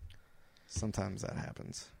 Sometimes that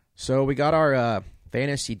happens. So we got our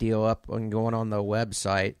fantasy deal up and going on the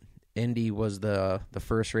website. Indy was the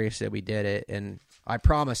first race that we did it, and I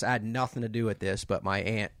promise I had nothing to do with this, but my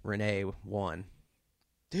aunt Renee won.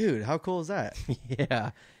 Dude, how cool is that?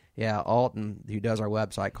 Yeah. Alton, who does our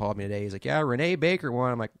website, called me today. He's like, "Yeah, Renee Baker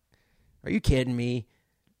won." I'm like, "Are you kidding me?"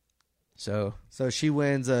 So she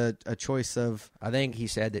wins a choice of. I think he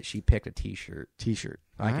said that she picked a T-shirt.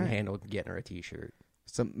 I can right. handle getting her a T-shirt.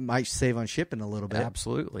 So might save on shipping a little bit.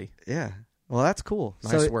 Absolutely. Yeah. Well, that's cool.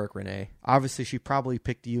 Nice work, Renee. Obviously, she probably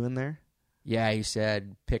picked you in there. Yeah, he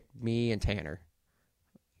said pick me and Tanner.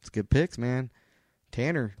 It's good picks, man.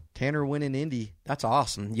 Tanner winning Indy. That's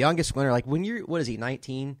awesome. Youngest winner. Like when you're, what is he,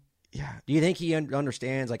 19? Yeah. Do you think he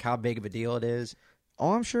understands like how big of a deal it is?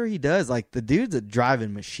 Oh, I'm sure he does. Like the dude's a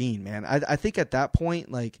driving machine, man. I think at that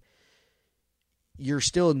point, like you're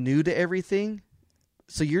still new to everything,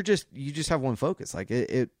 so you just have one focus. Like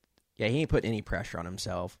it. Yeah, he ain't putting any pressure on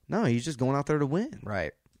himself. No, he's just going out there to win.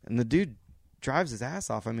 Right. And the dude drives his ass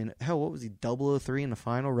off. I mean, hell, what was he, 003 in the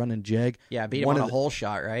final, running Jeg? Yeah, beat him on a whole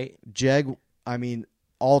shot, right? Jeg, I mean,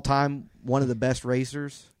 all-time, one of the best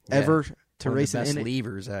racers ever to race in it. One of the best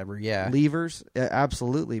levers ever, yeah. Levers,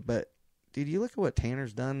 absolutely. But, dude, you look at what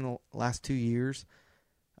Tanner's done in the last 2 years.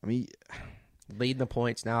 I mean, leading the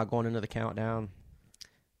points now, going into the countdown.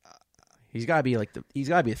 He's got to be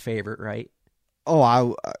the favorite, right?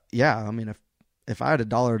 Oh, yeah. I mean, if I had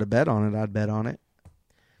 $1 to bet on it, I'd bet on it.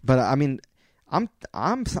 But I mean,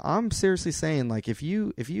 I'm seriously saying, like, if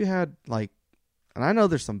you had, like, and I know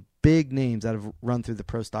there's some big names that have run through the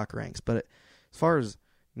pro stock ranks, but as far as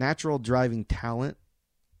natural driving talent,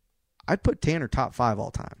 I'd put Tanner top 5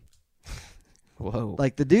 all time. Whoa!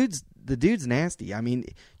 Like the dude's nasty. I mean,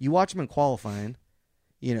 you watch him in qualifying.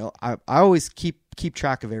 You know, I always keep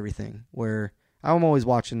track of everything. Where I'm always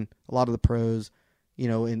watching a lot of the pros. You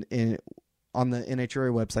know, in on the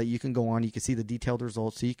NHRA website, you can go on, you can see the detailed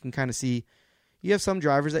results, so you can kind of see, you have some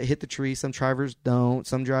drivers that hit the tree, some drivers don't.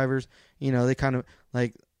 Some drivers, they kind of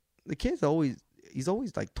like the kid's he's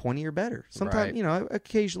always like 20 or better. Sometimes, Right.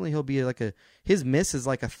 Occasionally he'll be like his miss is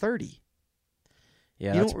like a 30.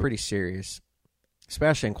 Yeah, that's pretty serious,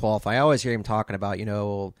 especially in qualifying. I always hear him talking about,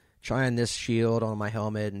 trying this shield on my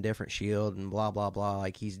helmet and different shield and blah, blah, blah.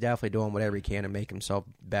 Like, he's definitely doing whatever he can to make himself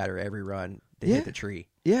better every run to hit the tree.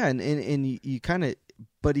 Yeah, and you kind of,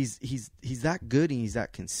 but he's that good and he's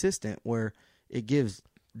that consistent where it gives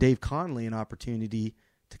Dave Conley an opportunity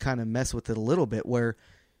to kind of mess with it a little bit where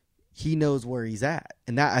he knows where he's at.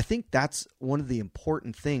 And that I think that's one of the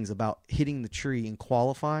important things about hitting the tree in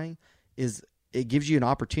qualifying is it gives you an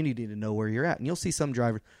opportunity to know where you're at. And you'll see some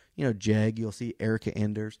drivers, Jeg, you'll see Erica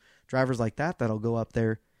Enders, drivers like that'll go up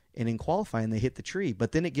there and in qualifying they hit the tree.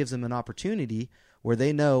 But then it gives them an opportunity where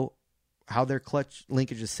they know how their clutch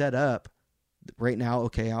linkage is set up. Right now,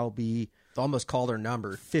 okay, I'll be almost call their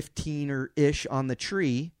number 15 or ish on the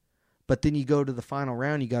tree. But then you go to the final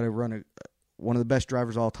round, you got to run one of the best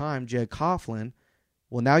drivers of all time, Jeg Coughlin.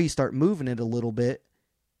 Well, now you start moving it a little bit,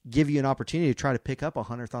 give you an opportunity to try to pick up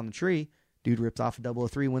 100th on the tree. Dude rips off a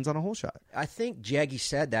 003, wins on a hole shot. I think Jaggy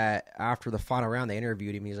said that after the final round. They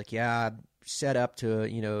interviewed him. He's like, yeah, I set up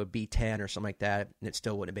to, be 10 or something like that, and it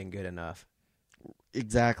still wouldn't have been good enough.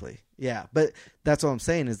 Exactly. Yeah, but that's what I'm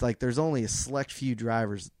saying is like there's only a select few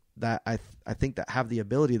drivers that I think that have the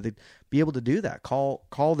ability to be able to do that.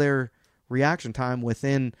 Call their reaction time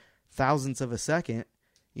within thousandths of a second,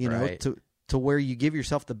 right. to where you give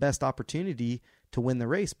yourself the best opportunity to win the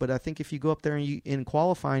race. But I think if you go up there and you in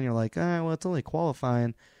qualifying, you're like, well, it's only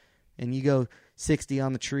qualifying, and you go 60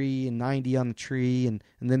 on the tree and 90 on the tree, and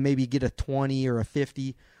then maybe get a 20 or a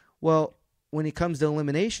 50. Well, when it comes to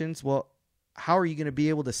eliminations, how are you going to be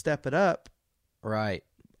able to step it up, right,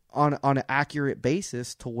 on an accurate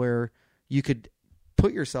basis to where you could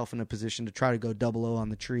put yourself in a position to try to go 00 on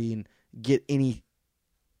the tree and get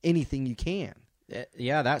anything you can?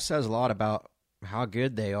 Yeah, that says a lot about how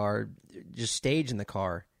good they are just staging the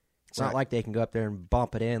car. It's not like they can go up there and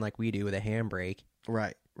bump it in like we do with a handbrake.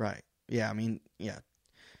 Right. Yeah, I mean,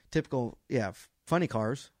 typical, funny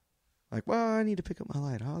cars. Like, well, I need to pick up my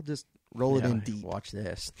light. I'll just roll it in deep. Watch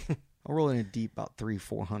this. I'll roll it in deep about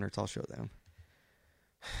 300-400s. I'll show them.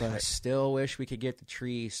 But I still wish we could get the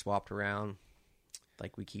tree swapped around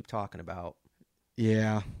like we keep talking about.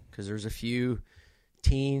 Yeah. Because there's a few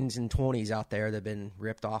teens and 20s out there that have been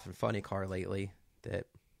ripped off in funny car lately that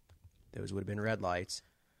those would have been red lights.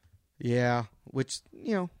 Yeah, which,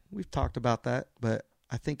 we've talked about that, but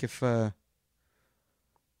I think if there's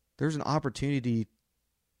an opportunity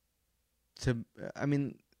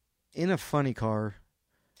in a funny car,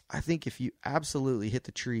 I think if you absolutely hit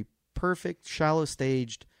the tree perfect, shallow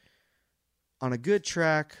staged, on a good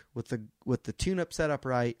track with the tune-up set up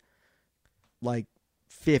right, like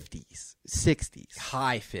 50s, 60s.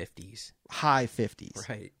 High 50s.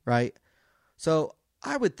 Right? So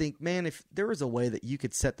I would think, man, if there was a way that you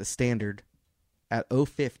could set the standard at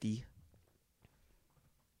 050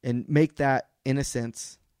 and make that, in a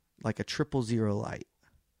sense, like a 000 light,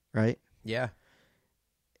 right? Yeah.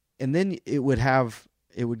 And then it would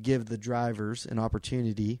give the drivers an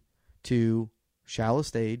opportunity to shallow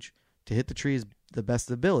stage, to hit the trees the best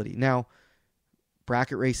of ability. Now,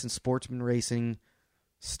 bracket racing, sportsman racing,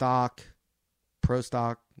 stock, pro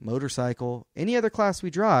stock, motorcycle, any other class we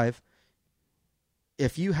drive,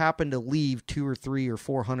 if you happen to leave 2 or 3 or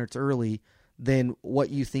 400s early than what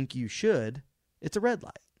you think you should, it's a red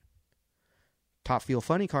light. Top fuel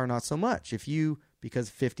funny car, not so much. Because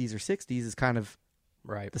 50s or 60s is kind of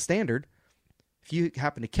right the standard, if you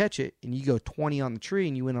happen to catch it and you go 20 on the tree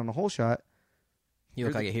and you win on a hole shot, you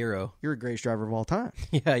look like a hero. You're the greatest driver of all time.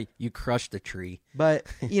 Yeah, you crushed the tree. But,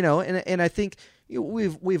 and I think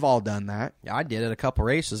we've all done that. Yeah, I did it a couple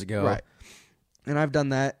races ago. Right. And I've done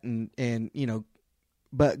that, and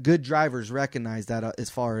but good drivers recognize that as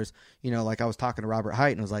far as, like I was talking to Robert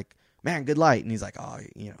Height and I was like, man, good light. And he's like, oh,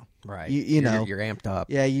 right. You know. You're amped up.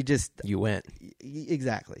 Yeah, you went.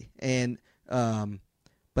 Exactly. And,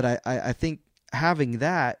 but I think having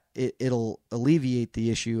that, it'll alleviate the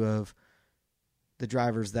issue of the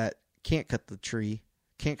drivers that can't cut the tree,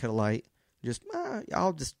 can't cut a light.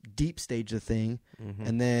 I'll just deep stage the thing,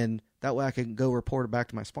 and then that way I can go report it back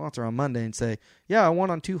to my sponsor on Monday and say, yeah, I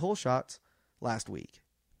won on 2 hole shots last week.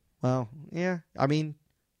 Well, yeah, I mean,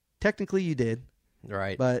 technically you did,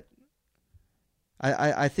 right? But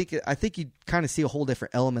I think you kind of see a whole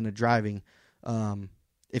different element of driving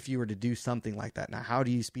if you were to do something like that. Now, how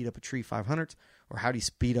do you speed up a tree 500s, or how do you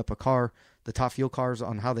speed up a car, the top fuel cars,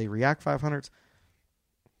 on how they react 500s?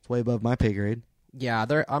 It's way above my pay grade. Yeah,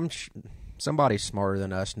 somebody smarter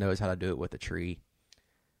than us knows how to do it with a tree.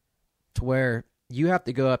 To where you have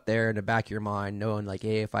to go up there in the back of your mind knowing, like,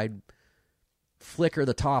 hey, if I flicker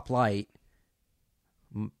the top light,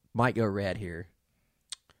 might go red here.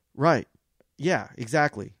 Right. Yeah,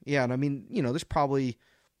 exactly. Yeah, and I mean, there's probably,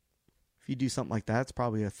 if you do something like that, it's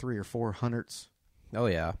probably a 3 or 4 hundredths. Oh,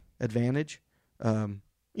 yeah. Advantage. And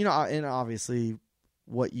obviously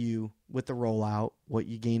with the rollout, what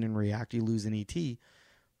you gain in react, you lose in ET.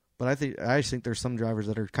 But I just think there's some drivers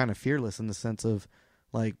that are kind of fearless in the sense of,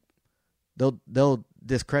 like, they'll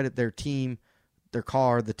discredit their team, their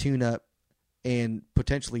car, the tune-up, and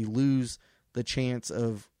potentially lose the chance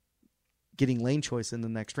of getting lane choice in the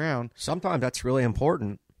next round. Sometimes that's really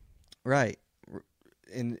important. Right.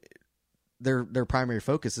 And their primary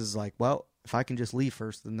focus is like, well, if I can just leave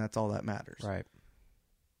first, then that's all that matters. Right.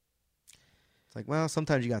 It's like, well,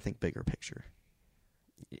 sometimes you got to think bigger picture.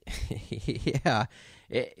 Yeah.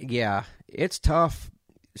 It's tough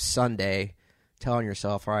Sunday telling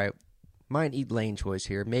yourself, all right, might need lane choice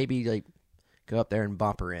here. Maybe, like, go up there and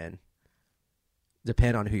bumper in.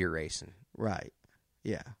 Depend on who you're racing. Right.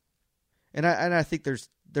 Yeah. And I think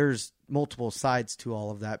there's multiple sides to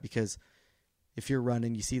all of that, because if you're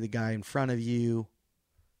running, you see the guy in front of you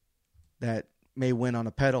that may win on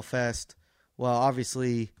a pedal fest. Well,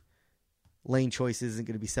 obviously, lane choice isn't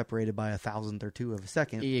going to be separated by 1,000th or 2 of a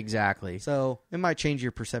second. Exactly. So it might change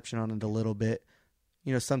your perception on it a little bit.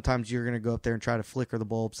 Sometimes you're going to go up there and try to flicker the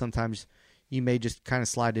bulb. Sometimes you may just kind of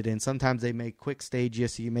slide it in. Sometimes they may quick stage you,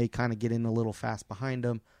 so you may kind of get in a little fast behind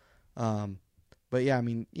them. But yeah, I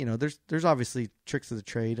mean, there's obviously tricks of the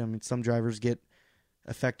trade. I mean, some drivers get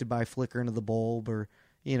affected by flickering of the bulb, or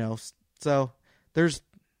so there's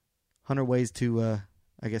 100 ways to,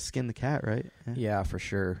 I guess, skin the cat, right? Yeah, for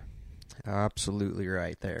sure. Absolutely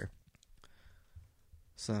right there.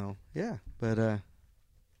 So yeah, but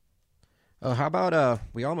how about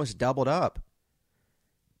we almost doubled up?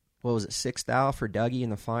 What was it, 6th thou for Dougie in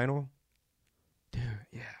the final? Dude,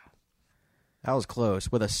 yeah, that was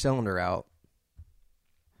close with a cylinder out.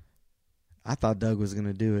 I thought Doug was going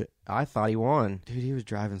to do it. I thought he won. Dude, he was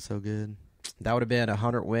driving so good. That would have been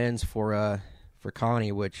 100 wins for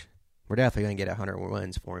Connie, which we're definitely going to get 100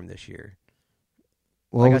 wins for him this year.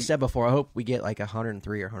 Well, like I said before, I hope we get like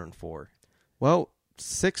 103 or 104. Well,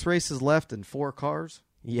 6 races left and 4 cars.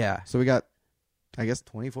 Yeah. So we got, I guess,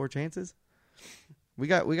 24 chances. We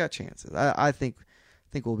got chances. I think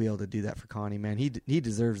we'll be able to do that for Connie, man. He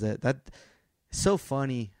deserves that. That's so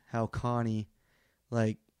funny how Connie,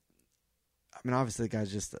 like, I mean, obviously the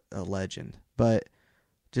guy's just a legend, but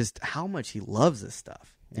just how much he loves this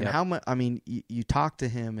stuff. And how much, I mean, you talk to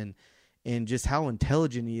him and just how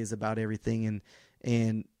intelligent he is about everything.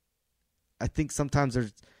 And I think sometimes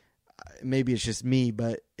maybe it's just me,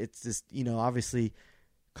 but it's just, obviously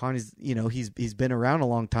Connie's, he's been around a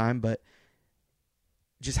long time, but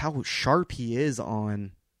just how sharp he is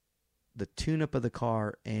on the tune-up of the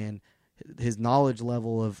car and his knowledge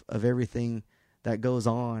level of everything that goes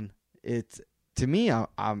on. To me,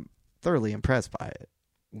 I'm thoroughly impressed by it.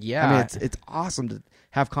 Yeah. I mean, it's awesome to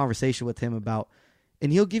have conversation with him about,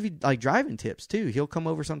 and he'll give you like driving tips too. He'll come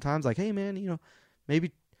over sometimes like, hey man,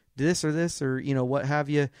 maybe this or what have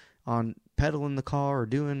you on pedaling the car or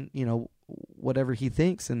doing, whatever he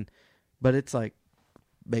thinks. But it's like,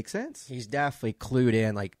 makes sense. He's definitely clued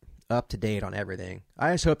in, like up to date on everything.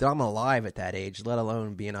 I just hope that I'm alive at that age, let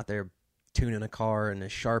alone being out there tuning a car and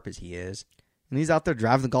as sharp as he is. And he's out there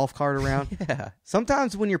driving the golf cart around. Yeah.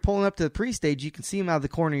 Sometimes when you're pulling up to the pre-stage, you can see him out of the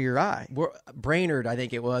corner of your eye. Brainerd, I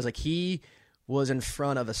think it was, like he was in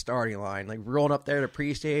front of the starting line, like rolling up there to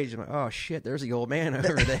pre-stage. I'm like, oh shit, there's the old man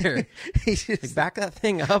over there. He's just like, back that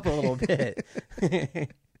thing up a little bit.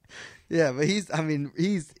 Yeah, but he's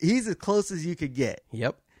as close as you could get.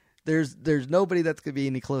 Yep. There's nobody that's gonna be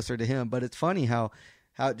any closer to him. But it's funny how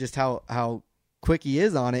quick he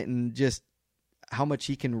is on it, and just how much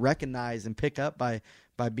he can recognize and pick up by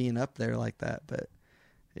being up there like that. But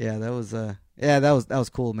yeah, that was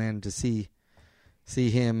cool, man, to see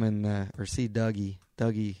him and or see Dougie.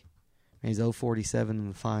 He's 047 in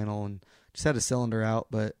the final and just had a cylinder out.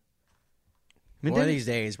 But I mean, one of these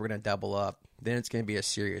days we're gonna double up. Then it's gonna be a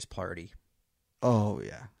serious party. Oh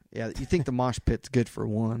yeah. Yeah, you think the mosh pit's good for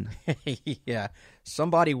one. Yeah.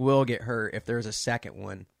 Somebody will get hurt if there's a second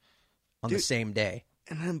one on the same day.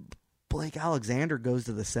 And then Blake Alexander goes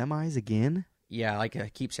to the semis again? Yeah, like I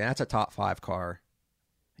keep saying, that's a top 5 car.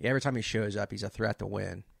 Every time he shows up, he's a threat to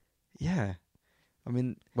win. Yeah. I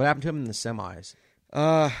mean, what happened to him in the semis?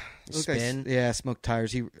 Spin? Yeah, smoked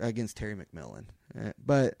tires against Terry McMillan.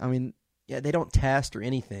 But, I mean... Yeah, they don't test or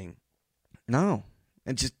anything. No.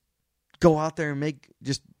 And just go out there and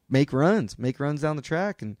make runs down the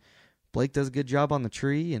track. And Blake does a good job on the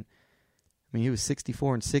tree. And I mean, he was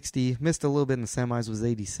 64 and 60, missed a little bit in the semis, was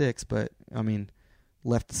 86, but I mean,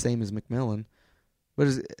 left the same as McMillan. But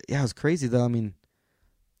it was crazy though. I mean,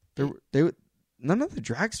 none of the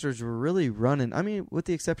dragsters were really running. I mean, with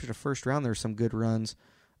the exception of first round, there were some good runs.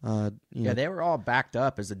 They were all backed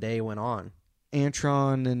up as the day went on.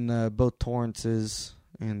 Antron and both Torrances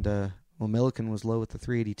and Milliken was low with the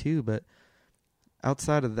 382, but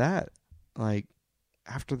outside of that, like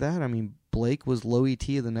after that, I mean, Blake was low ET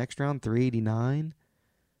of the next round, 389.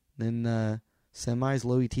 Then semis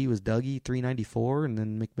low ET was Dougie, 394, and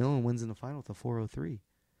then McMillan wins in the final with a 403.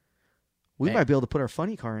 We might be able to put our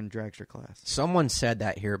funny car in dragster class. Someone said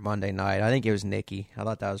that here Monday night. I think it was Nikki. I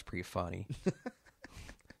thought that was pretty funny.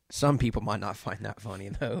 Some people might not find that funny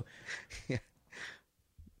though. Yeah.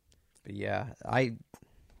 But yeah, I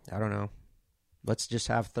don't know. Let's just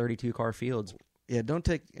have 32 car fields. Yeah, don't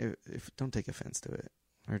take offense to it.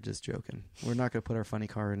 We're just joking. We're not going to put our funny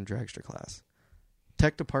car in dragster class.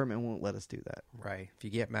 Tech department won't let us do that. Right. If you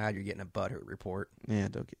get mad, you're getting a butthurt report. Yeah,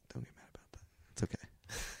 don't get mad about that. It's okay.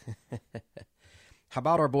 How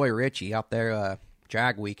about our boy Richie out there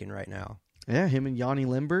drag weekend right now? Yeah, him and Yanni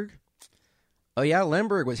Lindberg. Oh, yeah,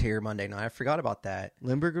 Lindberg was here Monday night. I forgot about that.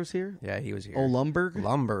 Lindberg was here? Yeah, he was here. Oh, Lumberg?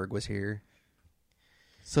 Lumberg was here.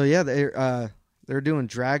 So, yeah, they're doing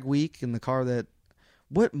drag week in the car that...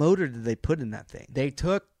 What motor did they put in that thing? They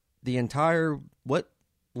took the entire... What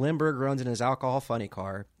Lindberg runs in his alcohol funny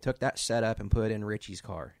car, took that setup and put it in Richie's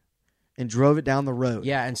car. And drove it down the road.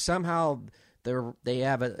 Yeah, and somehow they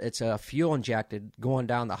have it's a fuel injected going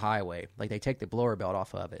down the highway. Like they take the blower belt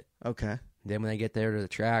off of it. Okay. Then when they get there to the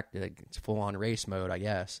track, it's full on race mode, I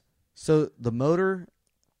guess. So the motor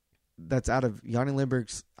that's out of Yanni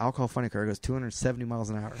Lindberg's alcohol funny car goes 270 miles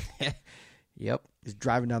an hour. Yep. Is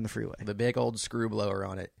driving down the freeway. The big old screw blower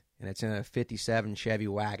on it. And it's in a 57 Chevy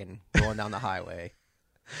wagon going down the highway.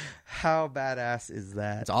 How badass is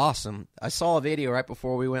that? It's awesome. I saw a video right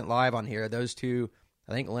before we went live on here. Those two,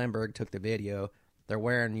 I think Lindbergh took the video. They're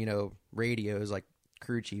wearing, radios like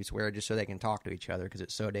crew chiefs wear just so they can talk to each other because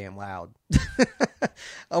it's so damn loud.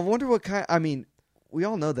 I wonder what kind... I mean, we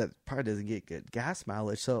all know that probably doesn't get good gas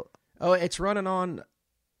mileage, so... Oh, it's running on...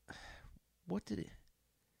 What did it...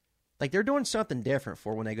 Like, they're doing something different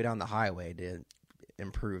for when they go down the highway to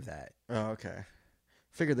improve that. Oh, okay.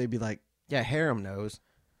 Figured they'd be like... Yeah, Harem knows.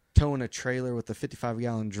 Towing a trailer with a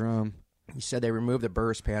 55-gallon drum. He said they removed the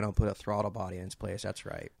burst panel and put a throttle body in its place. That's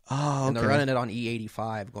right. Oh, okay. And they're running it on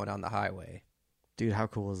E85 going down the highway. Dude, how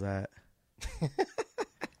cool is that?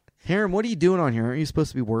 Harem, what are you doing on here? Aren't you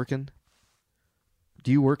supposed to be working?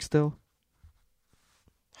 Do you work still?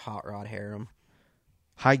 Hot rod Harem.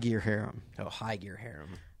 High gear Harem. Oh, high gear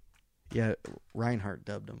Harem. Yeah, Reinhardt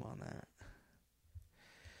dubbed him on that.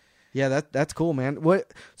 Yeah, that's cool, man.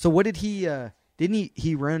 What did he didn't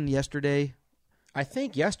he run yesterday? I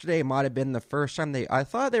think yesterday might have been the first time I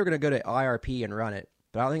thought they were going to go to IRP and run it,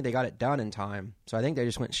 but I don't think they got it done in time. So I think they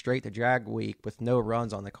just went straight to drag week with no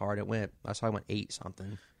runs on the card. I saw it went 8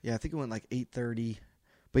 something. Yeah, I think it went like 8:30.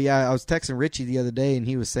 But yeah, I was texting Richie the other day and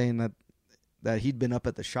he was saying that he'd been up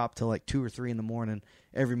at the shop till like 2 or 3 in the morning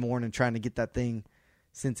every morning trying to get that thing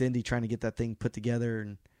since Indy trying to get that thing put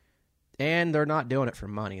together and they're not doing it for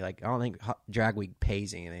money. Like I don't think drag week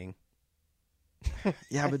pays anything.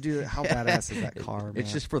 Yeah, but dude, how badass is that car, man?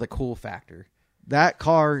 It's just for the cool factor. That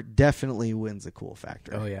car definitely wins the cool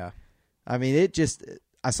factor. Oh, yeah. I mean,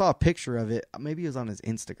 I saw a picture of it. Maybe it was on his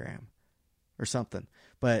Instagram or something.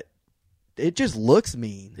 But it just looks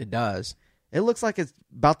mean. It does. It looks like it's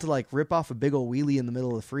about to, like, rip off a big old wheelie in the middle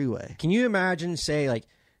of the freeway. Can you imagine, say, like,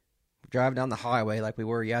 driving down the highway like we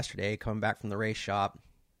were yesterday, coming back from the race shop,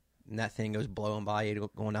 and that thing goes blowing by you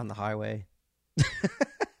going down the highway?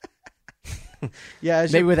 Yeah,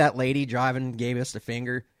 maybe with that lady driving gave us the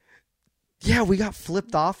finger. Yeah, we got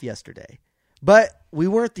flipped off yesterday, but we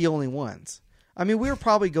weren't the only ones. I mean, we were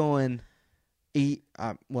probably going we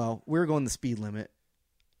were going the speed limit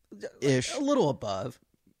ish, a little above.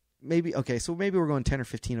 Maybe so maybe we're going 10 or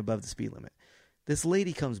 15 above the speed limit. This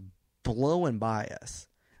lady comes blowing by us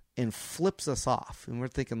and flips us off, and we're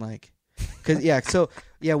thinking like,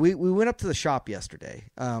 we went up to the shop yesterday.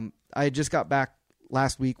 I had just got back.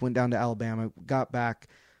 Last week, went down to Alabama, got back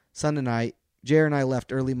Sunday night. Jer and I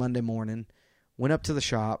left early Monday morning, went up to the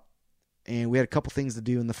shop, and we had a couple things to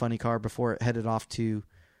do in the funny car before it headed off to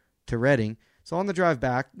Reading. So on the drive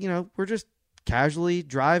back, we're just casually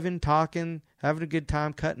driving, talking, having a good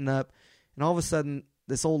time, cutting up, and all of a sudden,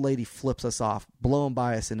 this old lady flips us off, blowing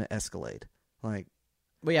by us in an Escalade. Like,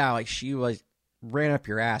 well, yeah, like she ran up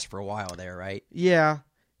your ass for a while there, right? Yeah.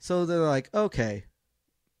 So they're like, okay.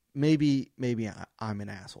 maybe I'm an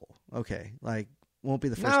asshole. Okay, like won't be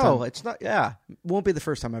the first time. No, it's not. Yeah, won't be the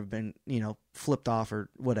first time I've been flipped off or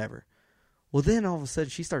whatever. Well, then all of a sudden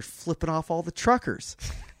she starts flipping off all the truckers.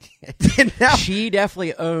 And now, she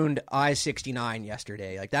definitely owned I-69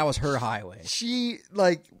 yesterday. Like that was her highway. She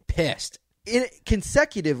pissed.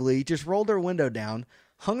 Consecutively just rolled her window down,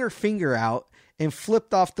 hung her finger out, and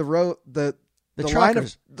flipped off the road the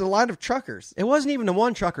line of truckers. It wasn't even the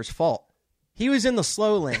one trucker's fault. He was in the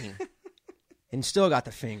slow lane and still got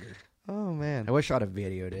the finger. Oh man! I wish I'd have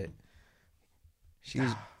videoed it. She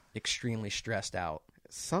was extremely stressed out.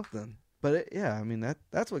 Something. But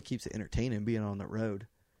that's what keeps it entertaining, being on the road.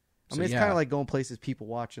 I mean, it's kind of like going places people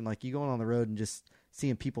watch, and like you going on the road and just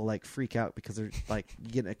seeing people like freak out because they're like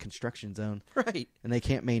getting a construction zone, right? And they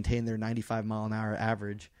can't maintain their 95 mile an hour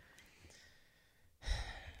average.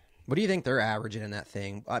 What do you think they're averaging in that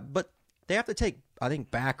thing? But they have to take, I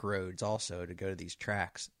think, back roads also to go to these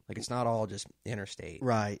tracks. Like it's not all just interstate,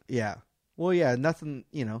 right? Yeah. Well, yeah, nothing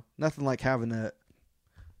like having a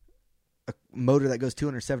motor that goes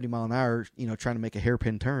 270 mile an hour, trying to make a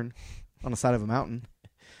hairpin turn on the side of a mountain.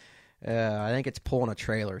 I think it's pulling a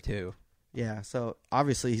trailer too. Yeah, so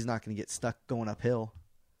obviously he's not going to get stuck going uphill.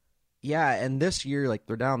 Yeah, and this year, like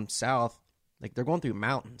they're down south, like they're going through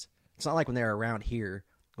mountains. It's not like when they're around here,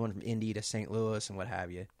 going from Indy to St. Louis and what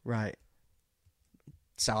have you. Right.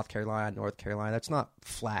 South Carolina, North Carolina, that's not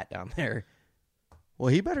flat down there. Well,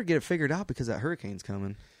 he better get it figured out because that hurricane's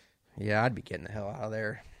coming. Yeah, I'd be getting the hell out of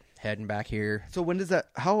there. Heading back here. So when does that?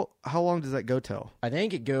 How long does that go till? I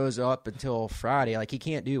think it goes up until Friday. Like he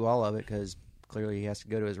can't do all of it because clearly he has to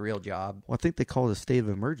go to his real job. Well, I think they called a state of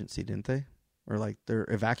emergency, didn't they? Or like their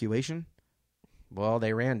evacuation. Well,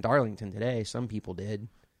 they ran Darlington today. Some people did.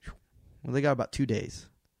 Well, they got about 2 days.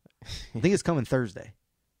 I think it's coming Thursday.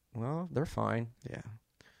 Well, they're fine. Yeah,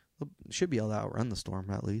 should be able to outrun the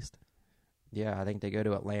storm at least. Yeah, I think they go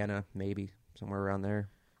to Atlanta, maybe somewhere around there.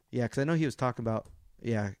 Yeah, because I know he was talking about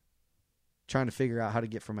trying to figure out how to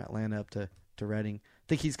get from Atlanta up to Reading. I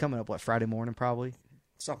think he's coming up, Friday morning probably?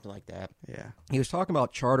 Something like that. Yeah. He was talking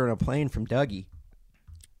about chartering a plane from Dougie.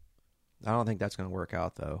 I don't think that's going to work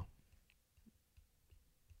out, though.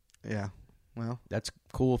 Yeah. Well. That's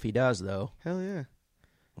cool if he does, though. Hell yeah.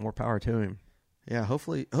 More power to him. Yeah,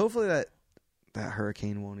 hopefully that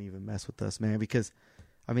hurricane won't even mess with us, man, because,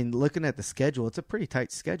 I mean, looking at the schedule, it's a pretty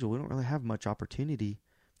tight schedule. We don't really have much opportunity.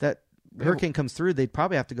 That hurricane comes through, they'd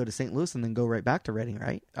probably have to go to St. Louis and then go right back to Reading,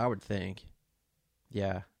 right? I would think.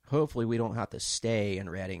 Yeah. Hopefully we don't have to stay in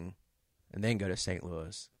Reading and then go to St.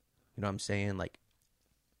 Louis. You know what I'm saying? Like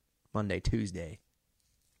Monday, Tuesday.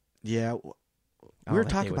 Yeah. We were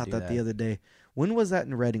talking about that the other day. When was that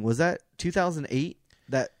in Reading? Was that 2008?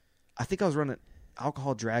 That I think I was running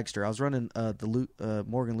alcohol dragster. I was running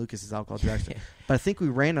Morgan Lucas's alcohol dragster. But I think we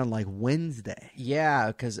ran on Wednesday. Yeah,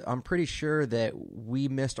 because I'm pretty sure that we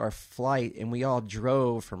missed our flight and we all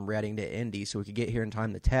drove from Reading to Indy so we could get here in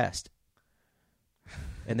time to test.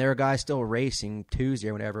 And there were guys still racing Tuesday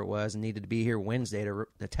or whatever it was and needed to be here Wednesday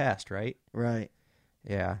to test, right? Right.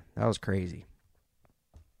 Yeah, that was crazy.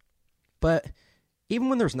 But even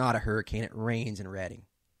when there's not a hurricane, it rains in Reading.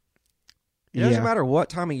 It doesn't matter what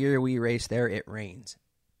time of year we race there, it rains.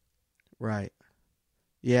 Right.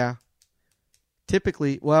 Yeah.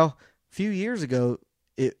 Typically, a few years ago,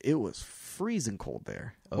 it was freezing cold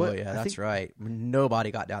there. Oh, that's right.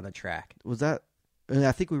 Nobody got down the track. Was that...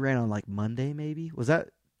 I think we ran on Monday, maybe. Was that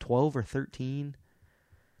 12 or 13?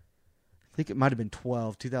 I think it might have been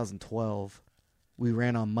 2012. We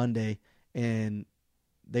ran on Monday, and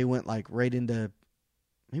they went right into...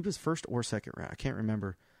 Maybe it was first or second round. I can't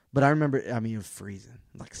remember. But I remember, it was freezing,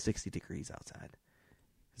 60 degrees outside.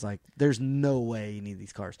 It's there's no way you need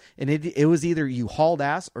these cars. And it was either you hauled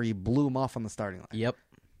ass or you blew them off on the starting line. Yep.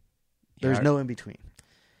 There's no in between.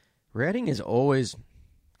 Reading is always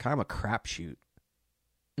kind of a crapshoot.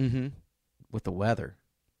 Mm-hmm. With the weather.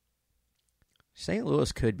 St.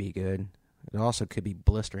 Louis could be good. It also could be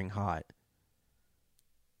blistering hot.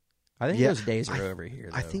 I think those days are over here,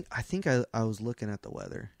 though. I think I was looking at the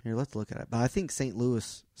weather. Here, let's look at it. But I think St.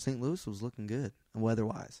 Louis was looking good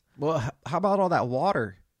weather-wise. Well, how about all that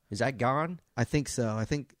water? Is that gone? I think so. I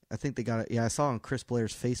think they got it. Yeah, I saw on Chris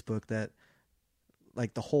Blair's Facebook that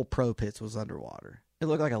the whole pro pits was underwater. It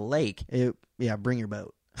looked like a lake. Bring your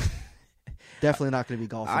boat. Definitely not going to be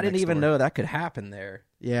golfing. I didn't even know that could happen there.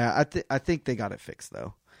 Yeah, I think they got it fixed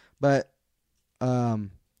though. But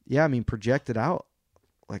projected out,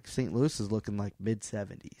 St. Louis is looking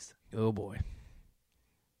mid-70s. Oh boy.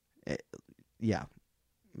 Yeah,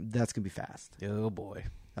 that's gonna be fast. Oh boy,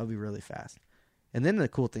 that'll be really fast. And then the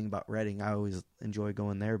cool thing about Reading, I always enjoy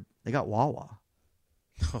going there. They got Wawa.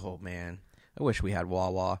 Oh, man. I wish we had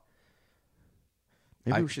Wawa.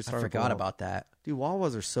 Maybe we should start. I forgot about that. Dude,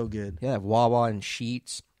 Wawas are so good. Yeah, Wawa and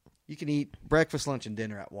Sheets. You can eat breakfast, lunch, and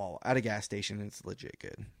dinner at Wawa at a gas station, and it's legit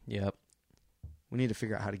good. Yep. We need to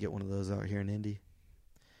figure out how to get one of those out here in Indy.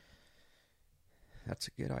 That's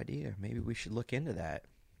a good idea. Maybe we should look into that.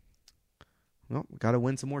 Well, we got to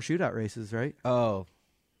win some more shootout races, right? Oh,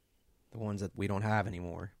 the ones that we don't have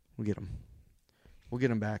anymore. We'll get them. We'll get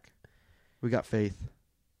them back. We got faith.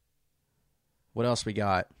 What else we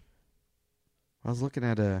got? I was looking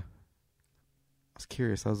at I was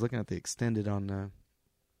curious. I was looking at the extended on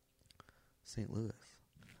St. Louis.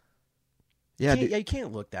 Yeah, you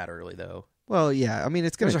can't look that early, though. Well, yeah. I mean,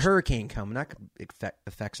 it's There's a hurricane coming. That could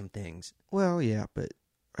affect some things. Well, yeah, but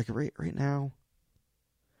like right now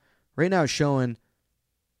it's showing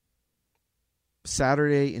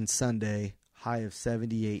Saturday and Sunday high of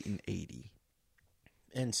 78 and 80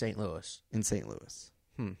 in St. Louis.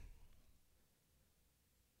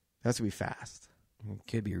 That's gonna be fast. It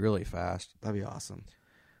could be really fast. That'd be awesome.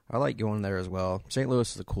 I like going there as well. St.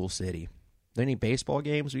 Louis is a cool city. Are there any baseball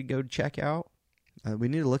games we go check out? We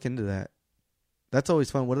need to look into that. That's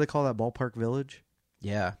always fun. What do they call that? Ballpark Village?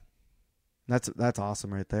 Yeah. That's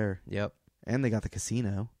awesome right there. Yep. And they got the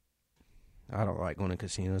casino. I don't like going to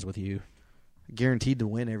casinos with you. Guaranteed to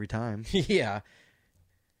win every time. Yeah.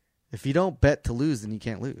 If you don't bet to lose, then you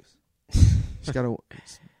can't lose. Just gotta.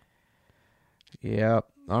 Yeah.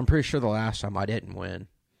 I'm pretty sure the last time I didn't win.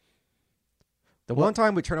 The one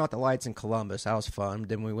time we turned out the lights in Columbus, that was fun.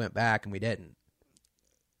 Then we went back and we didn't.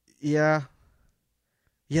 Yeah.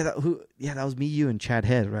 Yeah, that was me, you, and Chad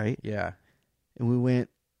Head, right? Yeah. And we went.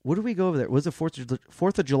 What did we go over there? Was it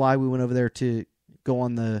 4th of July? We went over there to go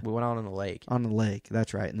on the. We went out on the lake. On the lake,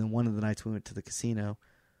 that's right. And then one of the nights we went to the casino,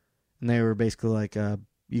 and they were basically like,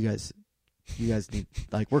 "You guys need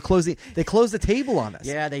like we're closing." They closed the table on us.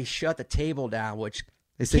 Yeah, they shut the table down, which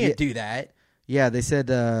they said, can't do that. Yeah, they said.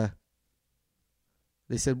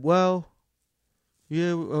 Well,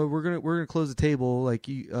 yeah, we're gonna close the table. Like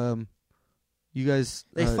you guys.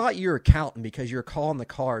 They thought you were counting because you were calling the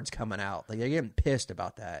cards coming out. Like they're getting pissed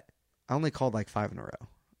about that. I only called like 5 in a row.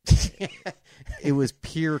 It was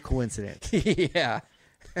pure coincidence. Yeah.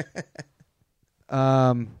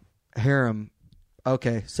 Harem.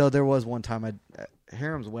 Okay, so there was one time at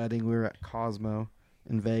Harem's wedding. We were at Cosmo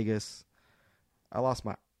in Vegas. I lost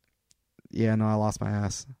my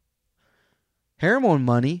ass. Harem won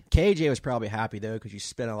money. KJ was probably happy though because you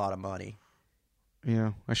spent a lot of money.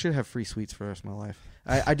 Yeah, I should have free suites for the rest of my life.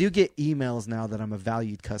 I do get emails now that I'm a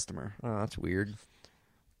valued customer. Oh, that's weird.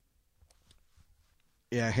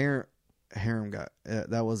 Yeah, Harem got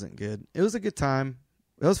that wasn't good. It was a good time.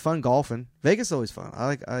 It was fun golfing. Vegas is always fun. I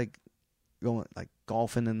like going like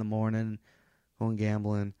golfing in the morning, going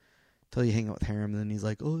gambling. Until you hang out with Harem, and then he's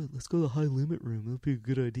like, "Oh, let's go to the high limit room. That'd be a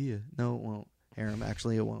good idea." No, it won't. Harem,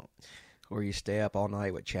 actually, it won't. Or you stay up all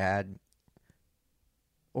night with Chad.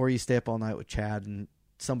 Or you stay up all night with Chad and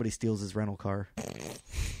somebody steals his rental car.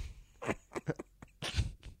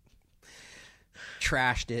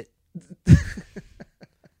 Trashed it.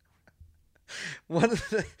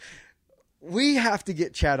 We have to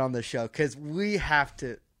get Chad on the show because we have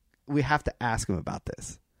to ask him about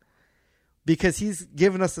this. Because he's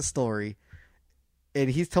given us a story and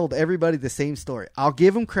he's told everybody the same story. I'll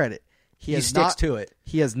give him credit. He sticks to it.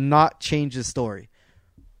 He has not changed his story.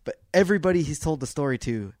 But everybody he's told the story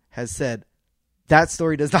to has said, that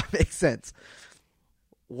story does not make sense.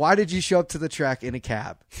 Why did you show up to the track in a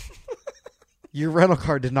cab? Your rental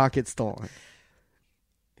car did not get stolen.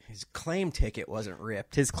 His claim ticket wasn't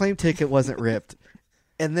ripped.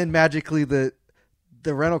 And then magically the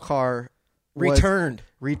rental car returned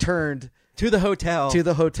to the hotel.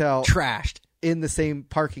 Trashed. In the same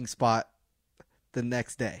parking spot the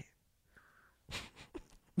next day.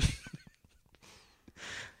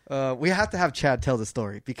 We have to have Chad tell the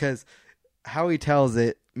story because how he tells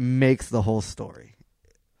it makes the whole story.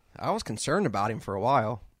 I was concerned about him for a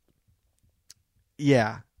while.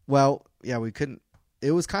 Yeah. Well, yeah, we couldn't.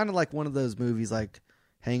 It was kind of like one of those movies like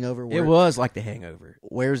Hangover. It was like The Hangover.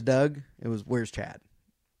 Where's Doug? It was Where's Chad?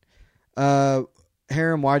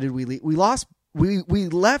 Harem, why did we leave? We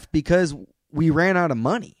left because we ran out of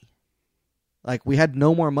money. Like we had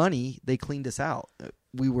no more money. They cleaned us out.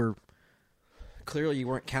 We were... Clearly you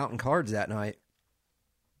weren't counting cards that night.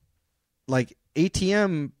 Like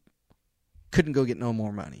ATM couldn't go get no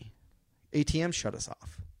more money. ATM shut us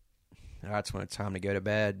off. That's when it's time to go to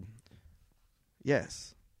bed.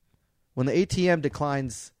 Yes. When the ATM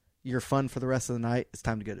declines your fund for the rest of the night, it's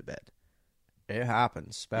time to go to bed. It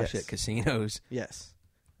happens, especially at casinos. Yes.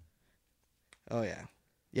 Oh, yeah.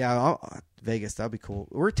 Yeah, Vegas, that'd be cool.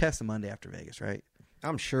 We're testing Monday after Vegas, right?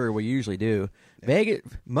 I'm sure we usually do. Vegas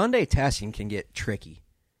Monday testing can get tricky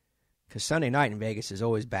because Sunday night in Vegas is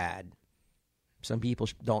always bad. Some people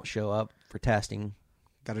don't show up for testing.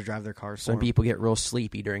 Got to drive their cars. Some people get real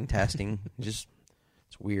sleepy during testing. It's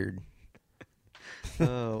weird.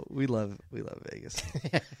 Oh, we love Vegas.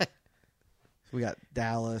 We got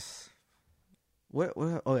Dallas. What?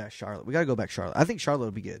 Oh yeah, Charlotte. We got to go back to Charlotte. I think Charlotte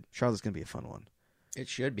will be good. Charlotte's gonna be a fun one. It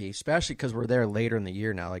should be, especially because we're there later in the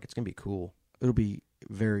year now. Like, it's gonna be cool. It'll be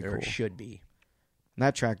very cool. It should be. And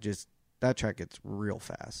that track gets real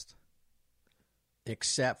fast.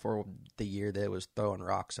 Except for the year that it was throwing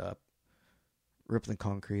rocks up. Ripping the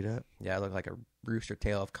concrete up. Yeah, it looked like a rooster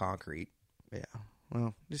tail of concrete. Yeah.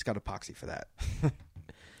 Well, just got epoxy for that.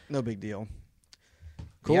 No big deal.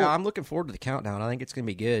 Cool. Yeah, I'm looking forward to the countdown. I think it's gonna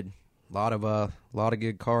be good. A lot of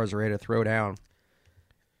good cars ready to throw down.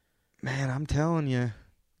 Man, I'm telling you.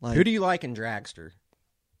 Like, who do you like in Dragster?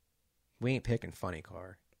 We ain't picking funny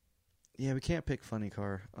car. Yeah, we can't pick funny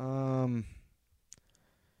car.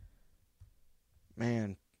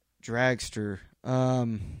 Man, Dragster.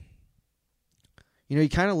 You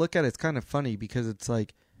kind of look at it, it's kind of funny because it's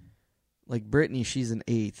like Brittany, she's an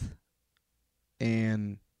 8th.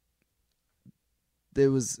 And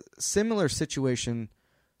there was a similar situation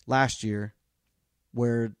last year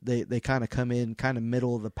where they kind of come in kind of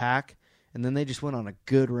middle of the pack, and then they just went on a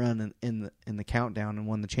good run in the countdown and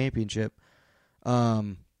won the championship.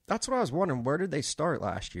 That's what I was wondering. Where did they start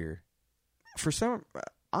last year?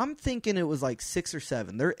 I'm thinking it was like 6 or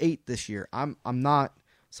 7. They're 8 this year. I'm not.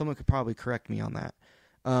 Someone could probably correct me on that.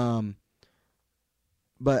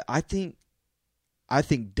 But I think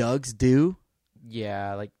Doug's due.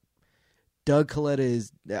 Yeah, like Doug Coletta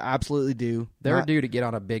is absolutely due. They're due to get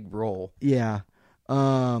on a big roll. Yeah.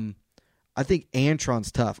 I think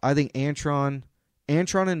Antron's tough. I think Antron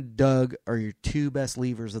and Doug are your 2 best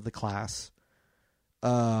levers of the class.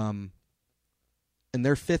 And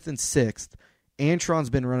they're 5th and 6th. Antron's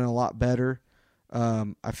been running a lot better.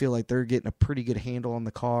 I feel like they're getting a pretty good handle on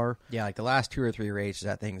the car. Yeah, like the last 2 or 3 races,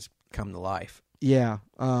 that thing's come to life. Yeah.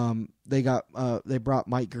 They brought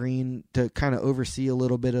Mike Green to kind of oversee a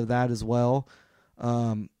little bit of that as well.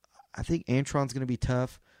 I think Antron's going to be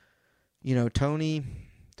tough. Tony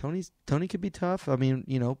could be tough. I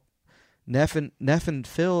mean, Neff and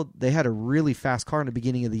Phil, they had a really fast car in the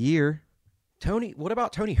beginning of the year. What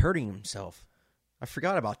about Tony hurting himself? I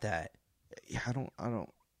forgot about that. Yeah, I don't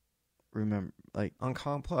remember. Like on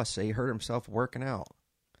Com Plus, he hurt himself working out.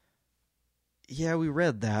 Yeah, we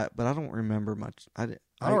read that, but I don't remember much. I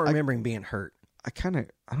don't remember him being hurt. I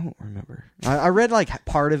don't remember. I read like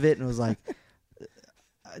part of it and was like,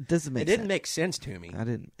 it doesn't make sense. It didn't make sense to me.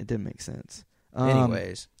 It didn't make sense.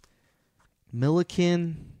 Anyways.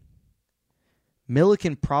 Milliken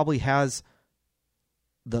probably has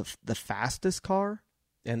the fastest car.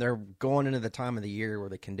 And they're going into the time of the year where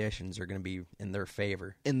the conditions are going to be in their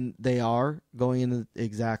favor. And they are going into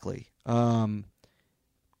exactly.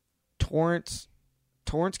 Torrance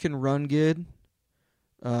can run good.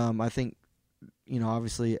 I think,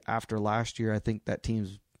 obviously after last year, I think that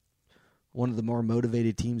team's one of the more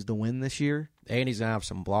motivated teams to win this year. And he's going to have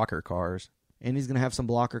some blocker cars. He's going to have some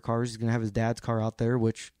blocker cars. He's going to have his dad's car out there,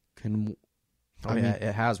 which can...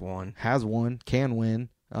 it has one. Can win.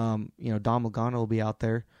 Dom Logano will be out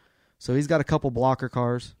there. So he's got a couple blocker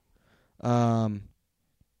cars. Man,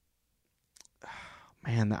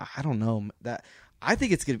 I don't know. I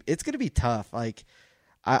think it's gonna be tough. Like,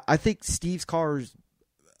 I think Steve's cars,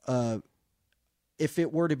 if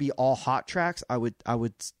it were to be all hot tracks, I would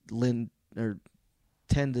tend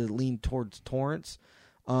to lean towards Torrance.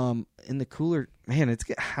 In the cooler, man, I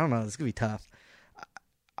don't know. It's gonna be tough.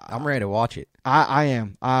 I'm ready to watch it. I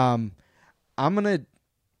am. I'm gonna.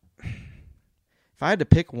 If I had to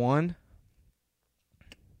pick one,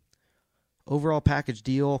 overall package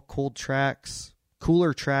deal,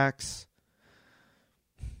 cooler tracks.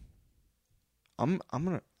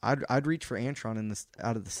 I'd reach for Antron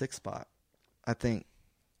out of the 6th spot, I think.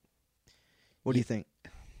 What do you think?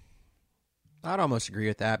 I'd almost agree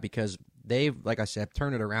with that because they've, like I said,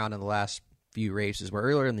 turned it around in the last few races where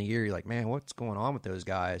earlier in the year you're like, man, what's going on with those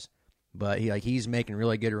guys? But he's making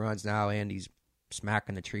really good runs now and he's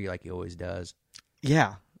smacking the tree like he always does.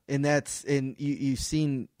 Yeah, and you've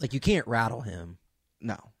seen, like, you can't rattle him.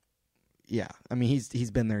 No. Yeah, I mean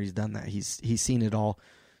he's been there, he's done that. He's seen it all.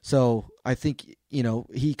 So I think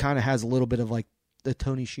he kind of has a little bit of like the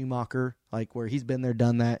Tony Schumacher, like where he's been there,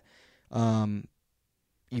 done that.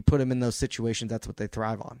 You put him in those situations, that's what they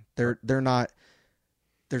thrive on. They're not.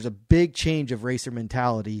 There's a big change of racer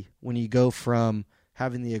mentality when you go from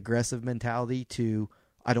having the aggressive mentality to,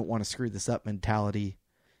 I don't want to screw this up mentality.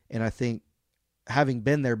 And I think having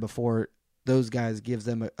been there before, those guys gives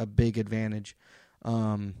them a big advantage.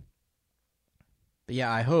 But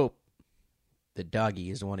yeah, I hope that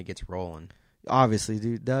Dougie is the one that gets rolling. Obviously,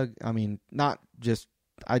 dude, Doug, I mean, not just,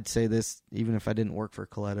 I'd say this even if I didn't work for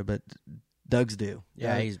Coletta, but Doug's due.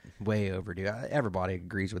 Yeah, he's way overdue. Everybody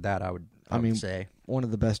agrees with that, I would say. One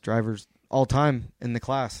of the best drivers all time in the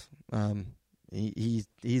class. He's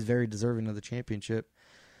very deserving of the championship.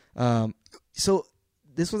 So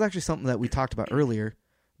this was actually something that we talked about earlier,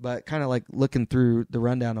 but kind of like looking through the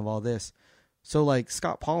rundown of all this. So like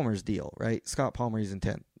Scott Palmer's deal, right? Scott Palmer, he's in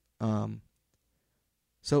 10th.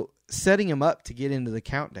 So setting him up to get into the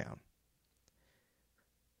countdown.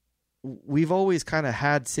 We've always kind of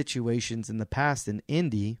had situations in the past in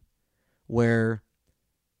Indy where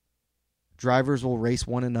drivers will race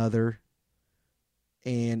one another,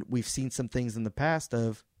 and we've seen some things in the past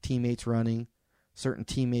of teammates running, certain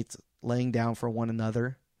teammates laying down for one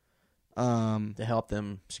another. To help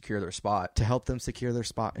them secure their spot.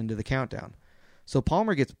 Into the countdown. So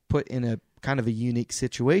Palmer gets put in a kind of a unique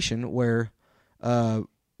situation where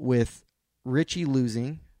with Richie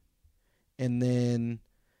losing and then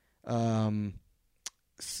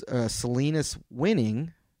Salinas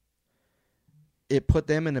winning, it put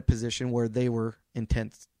them in a position where they were in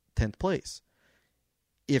 10th place.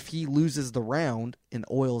 If he loses the round and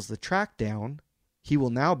oils the track down, he will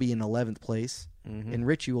now be in 11th place, and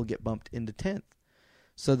Richie will get bumped into 10th.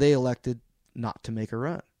 So they elected not to make a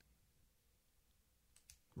run.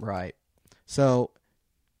 Right. So,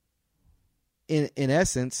 in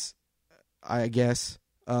essence, I guess,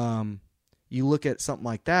 you look at something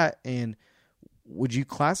like that, and would you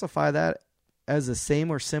classify that as a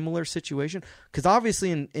same or similar situation? Because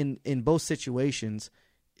obviously in both situations,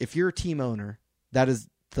 if you're a team owner, that is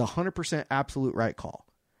the 100% absolute right call.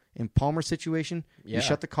 In Palmer's situation, you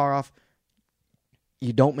shut the car off,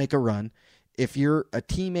 you don't make a run. If you're a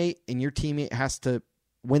teammate and your teammate has to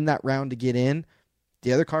win that round to get in,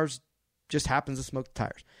 the other car just happens to smoke the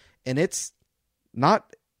tires. And it's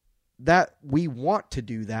not that we want to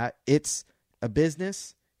do that. It's a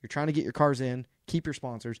business. You're trying to get your cars in, keep your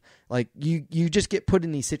sponsors. Like you just get put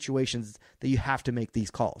in these situations that you have to make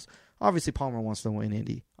these calls. Obviously, Palmer wants to win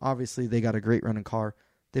Indy. Obviously, they got a great running car.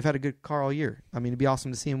 They've had a good car all year. I mean, it'd be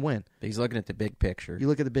awesome to see him win. But he's looking at the big picture. You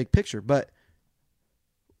look at the big picture, but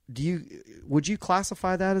would you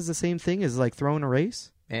classify that as the same thing as like throwing a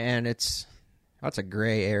race? And that's a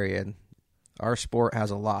gray area. Our sport has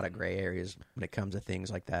a lot of gray areas when it comes to things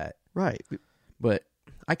like that. Right. But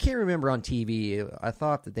I can't remember on TV. I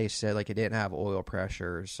thought that they said like it didn't have oil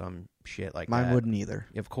pressure or some shit like that. Mine wouldn't either.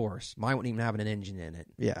 Of course. Mine wouldn't even have an engine in it.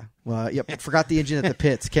 Yeah. Well, yep. Forgot the engine at the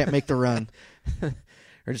pits. Can't make the run.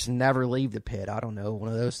 Or just never leave the pit. I don't know. One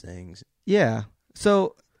of those things. Yeah.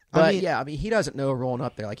 So, but I mean, he doesn't know rolling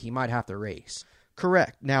up there. Like, he might have to race.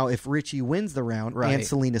 Correct. Now, if Richie wins the round right. and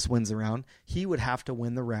Salinas wins the round, he would have to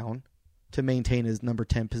win the round to maintain his number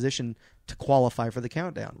 10 position to qualify for the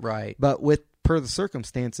countdown. Right. But per the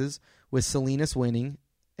circumstances, with Salinas winning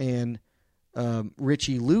and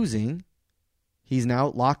Richie losing, he's now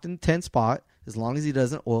locked in the 10th spot as long as he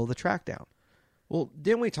doesn't oil the track down. Well,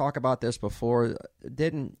 didn't we talk about this before?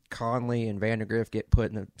 Didn't Conley and Vandergriff get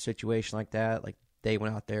put in a situation like that? Like, they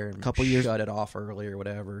went out there and shut it off early or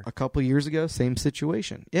whatever. A couple years ago, same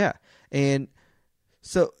situation. Yeah. And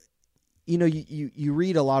so, you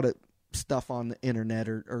read a lot of stuff on the internet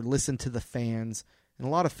or listen to the fans, and a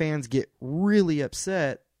lot of fans get really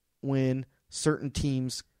upset when certain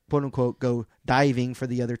teams, quote unquote, go diving for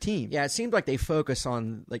the other team. Yeah, it seems like they focus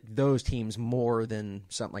on like those teams more than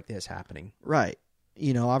something like this happening. Right.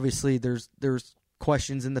 Obviously there's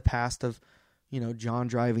questions in the past of, John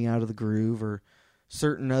driving out of the groove or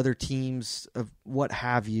certain other teams of what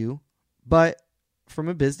have you. But from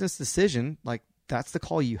a business decision, like, that's the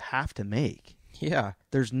call you have to make. Yeah.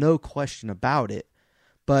 There's no question about it.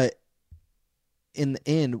 But in the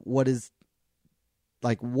end, what is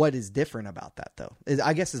different about that, though?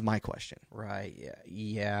 I guess is my question. Right.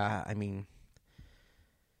 Yeah. I mean,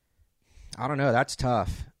 I don't know. That's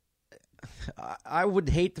tough. I would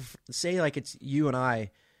hate to say like it's you and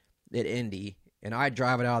I at Indy, and I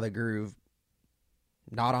drive it out of the groove,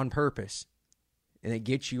 not on purpose, and it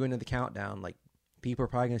gets you into the countdown. Like, people are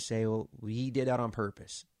probably going to say, well, he did that on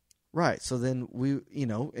purpose. Right. So then we,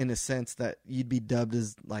 in a sense that you'd be dubbed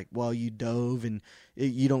as like, well, you dove and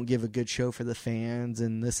you don't give a good show for the fans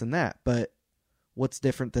and this and that. But what's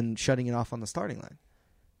different than shutting it off on the starting line?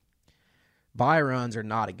 Buy runs are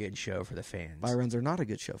not a good show for the fans. Buy runs are not a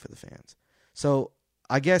good show for the fans. So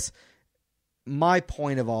I guess my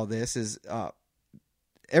point of all this is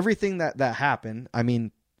everything that happened, I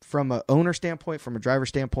mean, from an owner standpoint, from a driver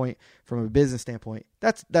standpoint, from a business standpoint,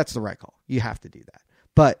 that's the right call. You have to do that.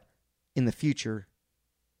 But in the future,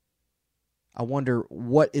 I wonder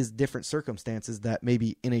what is different circumstances that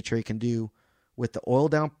maybe NHRA can do with the oil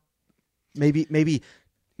down. Maybe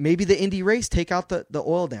the Indy race take out the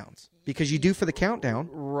oil downs because you do for the countdown.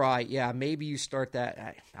 Right, yeah. Maybe you start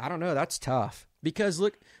that. I don't know. That's tough. Because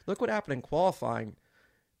look what happened in qualifying.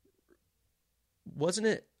 Wasn't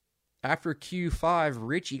it after Q5,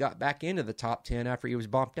 Richie got back into the top 10 after he was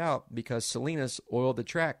bumped out because Salinas oiled the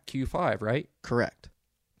track Q5, right? Correct.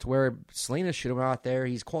 To where Salinas should have been out there.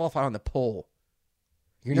 He's qualified on the pole.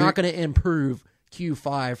 You're not going to improve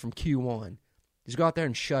Q5 from Q1. Just go out there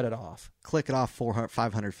and shut it off. Click it off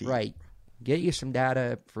 500 feet. Right. Get you some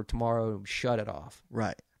data for tomorrow and shut it off.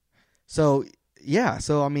 Right. So, yeah.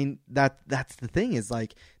 So, I mean, that's the thing is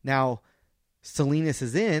like now Salinas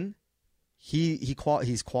is in. He's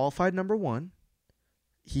qualified number 1.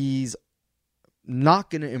 He's not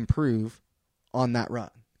going to improve on that run.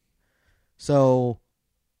 So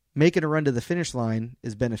making a run to the finish line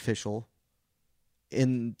is beneficial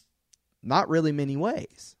in not really many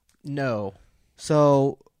ways. No.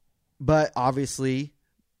 So, but obviously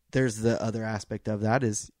there's the other aspect of that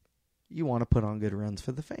is you want to put on good runs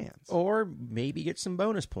for the fans. Or maybe get some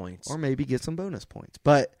bonus points.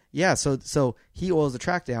 But yeah, so he oils the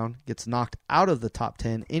track down, gets knocked out of the top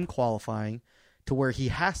 10 in qualifying to where he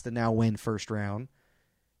has to now win first round.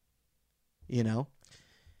 You know?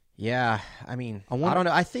 Yeah, I mean, I don't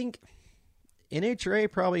know. I think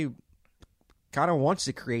NHRA probably kind of wants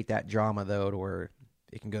to create that drama, though, to where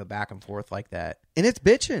it can go back and forth like that. And it's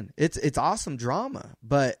bitching. It's awesome drama.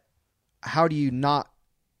 But how do you not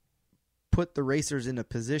put the racers in a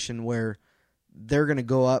position where they're going to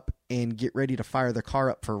go up and get ready to fire the car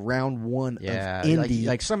up for round 1 of Indy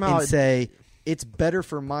like somehow and say, it's better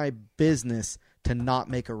for my business to not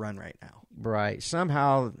make a run right now? Right.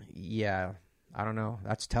 Somehow, yeah. I don't know.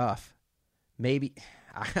 That's tough. Maybe.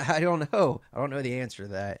 I don't know. I don't know the answer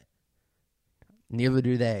to that. Neither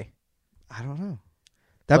do they. I don't know.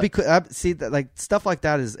 That'd be cool. See, that like stuff like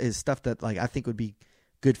that is stuff that like I think would be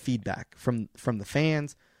good feedback from the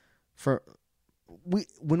fans.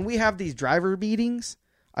 When we have these driver meetings,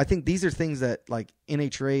 I think these are things that like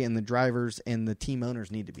NHRA and the drivers and the team owners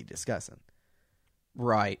need to be discussing.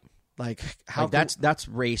 Right. Like how that's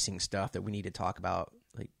racing stuff that we need to talk about.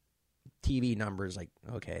 Like TV numbers, like,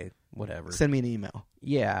 okay, whatever. Send me an email.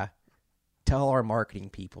 Yeah. Tell our marketing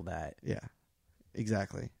people that. Yeah.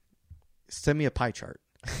 Exactly. Send me a pie chart.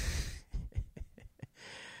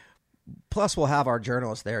 Plus, we'll have our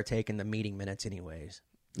journalists there taking the meeting minutes anyways.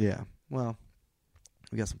 Yeah. Well,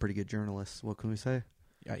 we got some pretty good journalists. What can we say?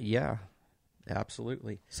 Yeah.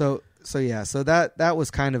 Absolutely. So that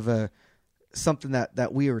was kind of something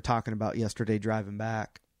that we were talking about yesterday driving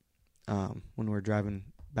back when we were driving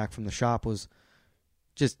back from the shop was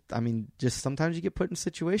just sometimes you get put in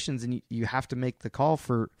situations and you have to make the call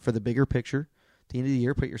for the bigger picture. At the end of the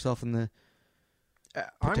year, put yourself in the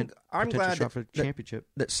I'm glad shot for the championship.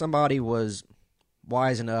 That somebody was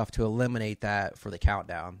wise enough to eliminate that for the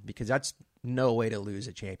countdown, because that's no way to lose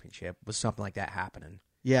a championship with something like that happening.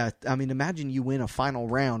 Yeah, I mean, imagine you win a final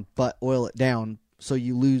round but oil it down, so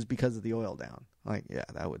you lose because of the oil down. Like, yeah,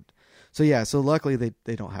 that would. So luckily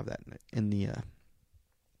they don't have that in the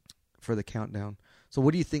for the countdown. So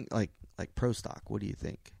what do you think? Like pro stock, what do you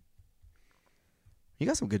think? You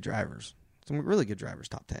got some good drivers, some really good drivers,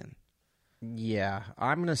 top 10. Yeah,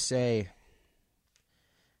 I'm gonna say,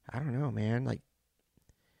 I don't know, man. Like,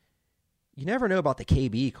 you never know about the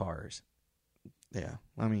KB cars. Yeah,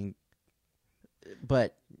 I mean,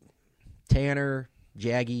 but Tanner,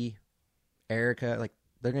 Jaggy, Erica, like,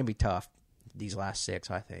 they're gonna be tough these last 6.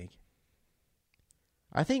 I think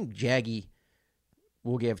Jaggy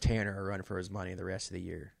will give Tanner a run for his money the rest of the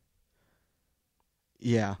year.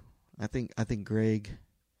 Yeah, I think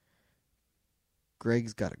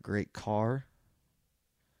Greg's got a great car.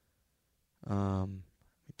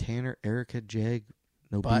 Tanner, Erica, Jag,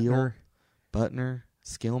 Nobile, Butner,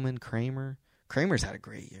 Skillman, Kramer. Kramer's had a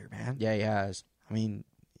great year, man. Yeah, he has. I mean,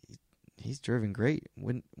 he's driven great.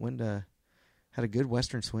 Had a good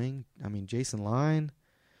Western swing. I mean, Jason Line.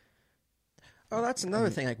 Oh, that's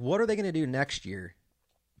another thing. Like, what are they going to do next year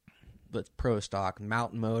with pro stock,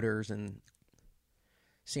 Mountain Motors, and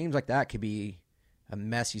seems like that could be a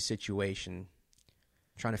messy situation.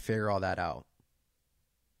 Trying to figure all that out.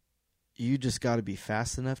 You just got to be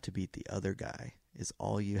fast enough to beat the other guy is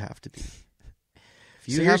all you have to be.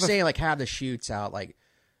 So you're saying like have the chutes out like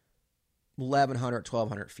 1,100,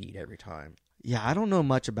 1,200 feet every time. Yeah, I don't know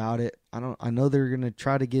much about it. I know they're going to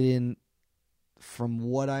try to get in from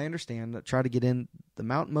what I understand, try to get in the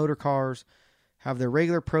mountain motor cars, have their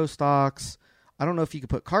regular pro stocks. I don't know if you could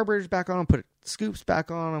put carburetors back on them, put scoops back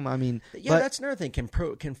on them. I mean, yeah, that's another thing.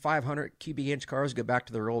 Can 500 cubic inch cars go back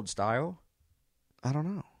to their old style? I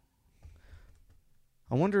don't know.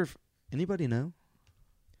 I wonder if anybody know.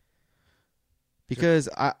 Because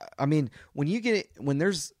I mean, when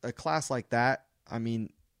there's a class like that, I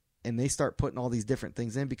mean, and they start putting all these different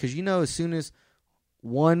things in, because as soon as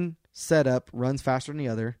one setup runs faster than the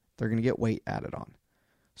other, they're going to get weight added on.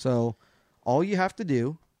 So all you have to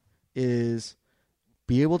do is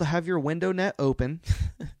be able to have your window net open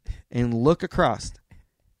and look across.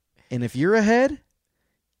 And if you're ahead,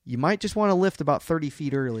 you might just want to lift about 30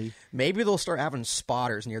 feet early. Maybe they'll start having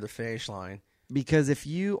spotters near the finish line. Because if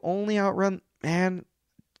you only outrun, man,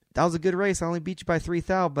 that was a good race. I only beat you by 3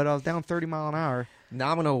 thou, but I was down 30 mile an hour. Now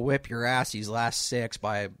I'm going to whip your ass these last 6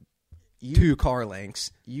 by 2 car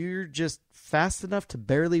lengths. You're just fast enough to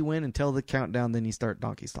barely win until the countdown, then you start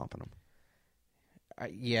donkey stomping them.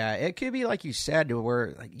 Yeah, it could be like you said, to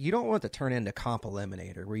where like you don't want to turn into Comp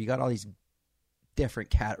Eliminator, where you got all these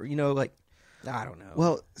different like, I don't know.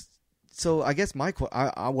 Well, so I guess what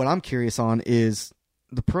I'm curious on is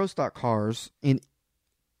the pro stock cars in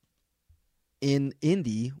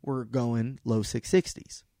Indy were going low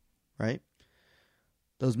 660s, right?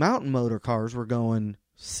 Those mountain motor cars were going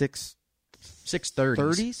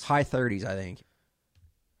 630s, high 30s, I think.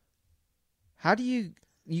 How do you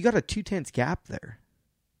got a 2/10 gap there?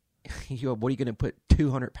 What are you going to put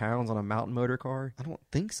 200 pounds on a mountain motor car? I don't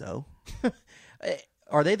think so.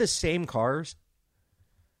 Are they the same cars?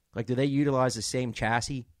 Like, do they utilize the same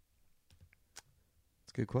chassis?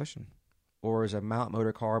 That's a good question. Or is a mountain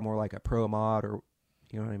motor car more like a pro mod, or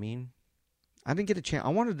you know what I mean? I didn't get a chance. I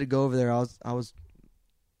wanted to go over there. I was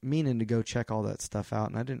meaning to go check all that stuff out,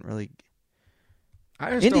 and I didn't really.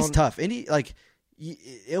 Indy's tough. Indy, like,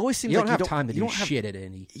 it always seems like you don't have time to do shit at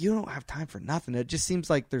Indy. You don't have time for nothing. It just seems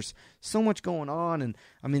like there's so much going on, and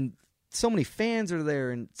I mean, so many fans are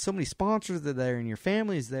there, and so many sponsors are there, and your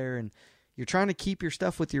family's there, and you're trying to keep your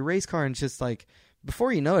stuff with your race car, and it's just like,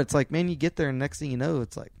 before you know it, it's like, man, you get there, and next thing you know,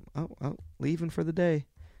 it's like, oh, leaving for the day.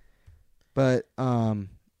 But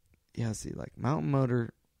yeah, see, like mountain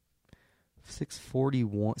motor,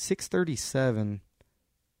 641, 637,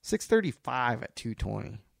 635 at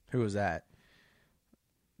 220. Who was that?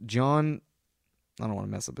 John, I don't want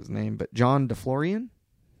to mess up his name, but John DeFlorian?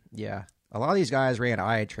 Yeah. A lot of these guys ran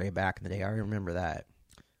iTray back in the day. I remember that.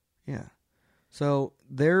 Yeah. So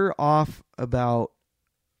they're off about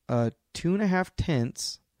 2.5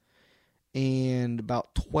 tenths and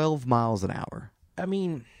about 12 miles an hour. I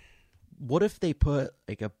mean, what if they put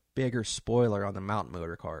like a bigger spoiler on the mountain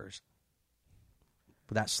motor cars?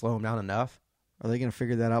 Would that slow them down enough? Are they going to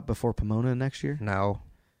figure that out before Pomona next year? No.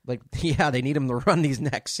 Like, yeah, they need them to run these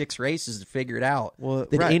next 6 races to figure it out. Well,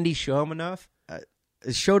 did Indy show them enough?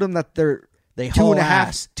 It showed them that they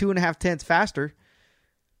 2.5 tenths faster.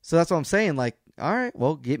 So that's what I'm saying. Like, all right,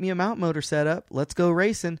 well, get me a mountain motor set up. Let's go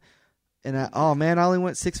racing. And oh man, I only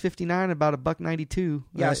went 659, about $1.92.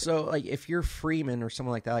 Yeah, so like if you're Freeman or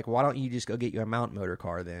someone like that, like why don't you just go get you a mountain motor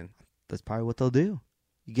car then? That's probably what they'll do.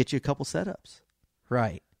 You get you a couple setups.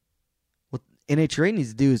 Right. What NHRA needs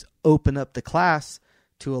to do is open up the class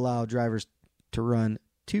to allow drivers to run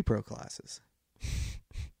 2 pro classes.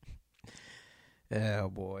 Oh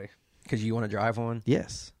boy. Because you want to drive one?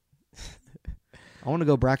 Yes. I want to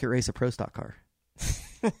go bracket race a pro stock car.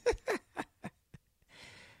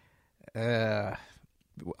 I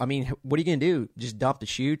mean, what are you going to do? Just dump the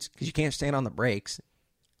chutes? Because you can't stand on the brakes.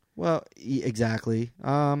 Well, exactly.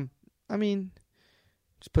 I mean,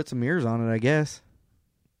 just put some mirrors on it, I guess.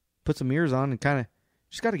 Put some mirrors on and kind of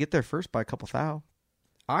just got to get there first by a couple thou.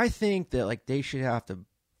 I think that like they should have to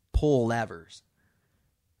pull levers.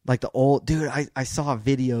 Like the old dude, I saw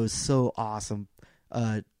videos so awesome.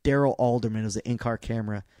 Daryl Alderman was an in-car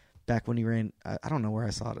camera back when he ran. I don't know where I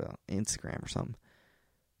saw it on Instagram or something.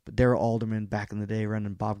 But Daryl Alderman back in the day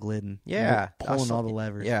running Bob Glidden. Yeah. Pulling all the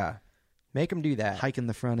levers. Yeah. Make them do that. Hiking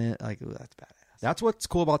the front end. Like, ooh, that's badass. That's what's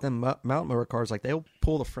cool about them mountain motor cars. Like, they'll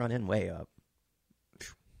pull the front end way up.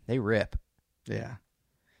 They rip. Yeah.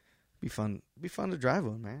 Be fun to drive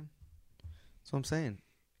one, man. That's what I'm saying.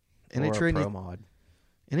 Or a pro mod.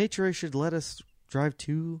 NHRA should let us drive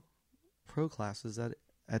 2 pro classes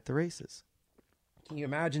at the races. Can you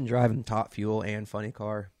imagine driving Top Fuel and Funny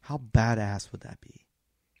Car? How badass would that be?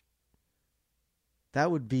 That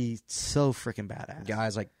would be so freaking badass.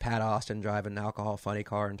 Guys like Pat Austin driving an alcohol Funny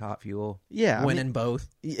Car and Top Fuel. Yeah. Winning both.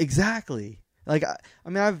 Exactly. Like, I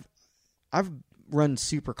mean, I've run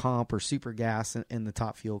super comp or super gas in the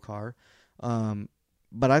Top Fuel car.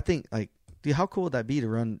 But I think, like, Dude, how cool would that be to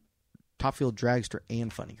run Top Fuel dragster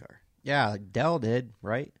and funny car Yeah, like Dell did,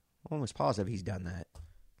 right? I'm almost positive he's done that.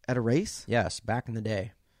 at a race? Yes, back in the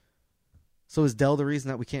day. So is Dell the reason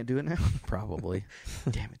that we can't do it now? Probably.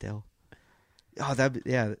 Damn it, Dell. Oh,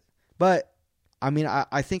 yeah. But I mean,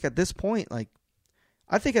 I think at this point,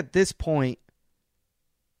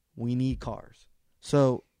 we need cars.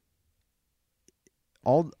 So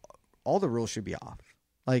all the rules should be off.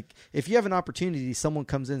 Like, if you have an opportunity, someone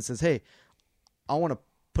comes in and says, "Hey, I want to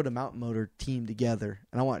put a mountain motor team together,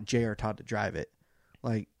 and I want J.R. Todd to drive it."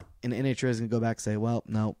 Like, and NHRA is going to go back and say, "Well,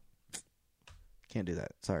 no, can't do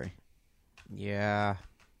that. Sorry." Yeah.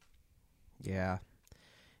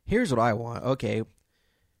 Here's what I want. Okay.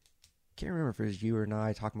 Can't remember if it was you or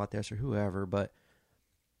I talking about this or whoever, but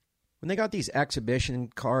when they got these exhibition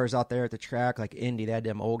cars out there at the track, like Indy, they had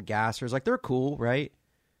them old gassers. Like, they're cool, right?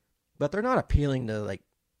 But they're not appealing to, like,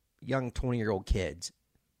 young 20-year-old kids,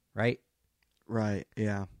 right? Right,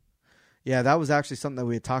 yeah. Yeah, that was actually something that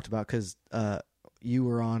we had talked about because you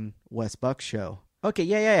were on Wes Buck's show. Okay,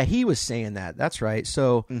 yeah. He was saying that. That's right.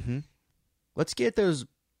 So let's get those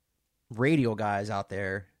radial guys out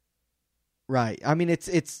there. Right. I mean, it's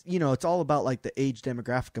it's all about like the age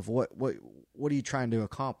demographic of what are you trying to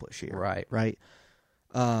accomplish here? Right. Right.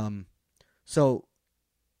 So,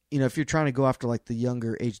 if you're trying to go after like the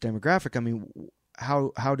younger age demographic, I mean,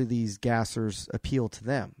 how do these gassers appeal to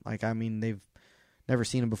them? Like, I mean, they've never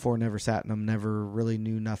seen them before, never sat in them, never really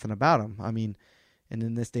knew nothing about them. I mean, and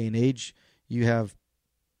in this day and age, you have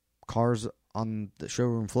cars on the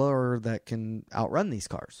showroom floor that can outrun these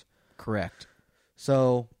cars. Correct.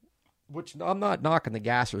 So, which I'm not knocking the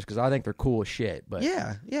gassers because I think they're cool as shit. But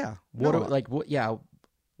yeah.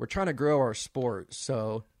 We're trying to grow our sport,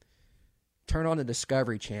 so turn on the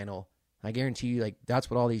Discovery Channel. I guarantee you, like, that's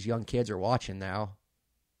what all these young kids are watching now.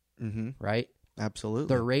 Right? Absolutely.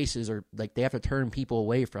 Their races are like they have to turn people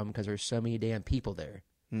away from because there's so many damn people there.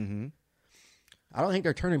 I don't think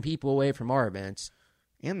they're turning people away from our events.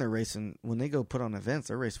 And they're racing, when they go put on events,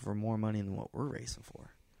 they're racing for more money than what we're racing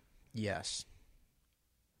for. Yes.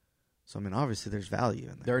 So, I mean, obviously there's value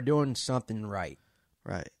in there. They're doing something right.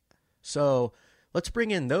 Right. So, let's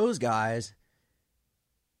bring in those guys,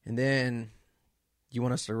 and then you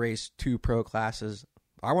want us to race 2 pro classes.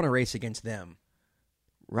 I want to race against them.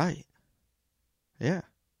 Right. Yeah.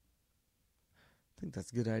 I think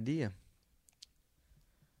that's a good idea.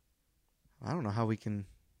 I don't know how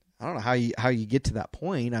you get to that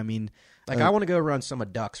point. I mean, I want to go run some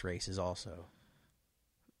of Duck's races also.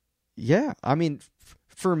 Yeah. I mean,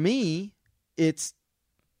 for me, it's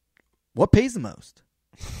what pays the most.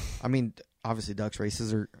 I mean, obviously Duck's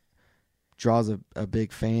races draws a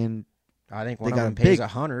big fan. I think one of them pays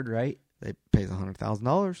 $100, right? They pays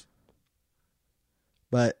 $100,000.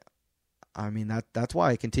 But I mean, that's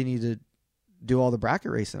why I continue to do all the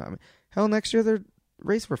bracket racing. I mean, hell, next year they're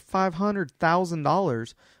racing for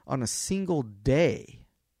 $500,000 on a single day.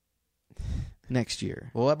 Next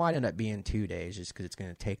year. Well, it might end up being 2 days just because it's going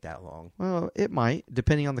to take that long. Well, it might,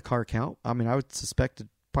 depending on the car count. I mean, I would suspect it's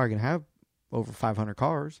probably going to have over 500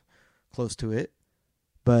 cars, close to it.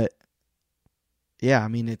 But yeah, I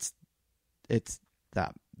mean, it's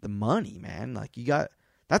that the money, man. Like, you got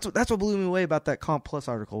that's what blew me away about that Comp Plus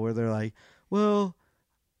article where they're like, well,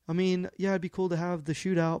 I mean, yeah, it'd be cool to have the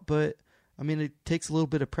shootout, but I mean, it takes a little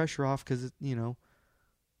bit of pressure off because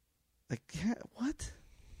like, what?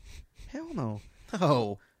 Hell no.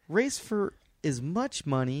 No. Race for as much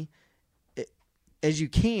money as you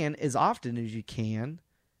can, as often as you can.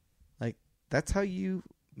 Like, that's how you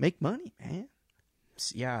make money, man.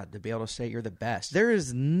 Yeah, to be able to say you're the best. There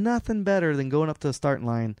is nothing better than going up to the starting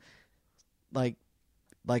line like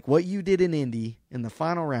what you did in Indy in the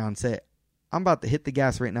final round. Say, I'm about to hit the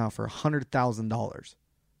gas right now for $100,000.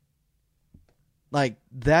 Like,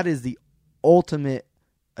 that is the ultimate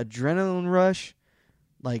adrenaline rush.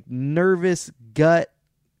 Like, nervous gut.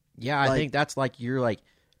 Yeah, I think that's like you're like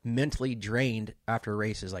mentally drained after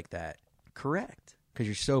races like that. Correct. Because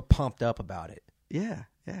you're so pumped up about it. Yeah.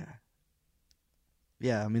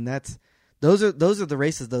 I mean, those are the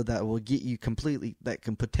races though that will get you that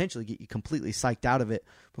can potentially get you completely psyched out of it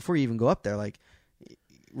before you even go up there. Like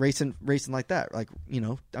racing like that. Like,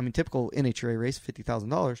 I mean, typical NHRA race,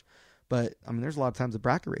 $50,000. But I mean, there's a lot of times the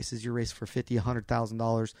bracket races you're racing for $50,000,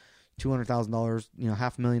 $100,000. $200,000,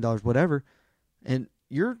 $500,000, whatever, and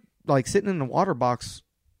you're like sitting in a water box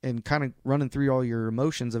and kind of running through all your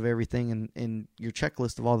emotions of everything and your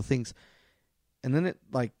checklist of all the things, and then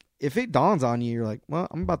if it dawns on you, you're like, well,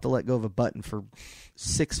 I'm about to let go of a button for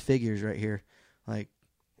 6 figures right here. Like,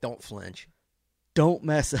 don't flinch, don't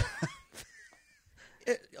mess up.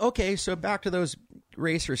 Okay, so back to those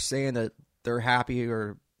racers saying that they're happy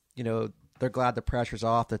or, they're glad the pressure's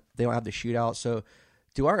off, that they don't have the shootout. So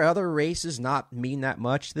do our other races not mean that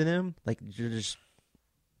much to them? Like, you're just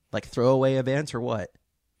like throwaway events or what?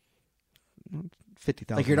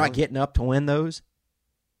 50,000. Like, you're not getting up to win those?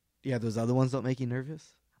 Yeah, those other ones don't make you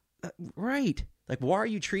nervous? Right. Like, why are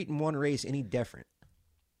you treating one race any different?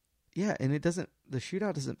 Yeah, and the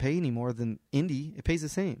shootout doesn't pay any more than Indy. It pays the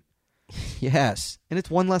same. Yes. And it's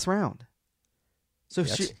one less round. So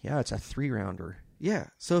it's a 3-rounder. Yeah.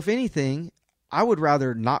 So if anything, I would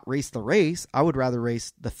rather not race the race. I would rather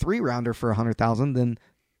race the 3-rounder for 100,000 than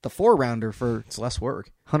the 4-rounder for it's less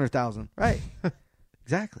work. 100,000. Right.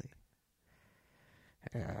 Exactly.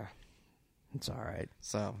 Yeah. It's all right.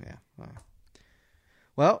 So, yeah.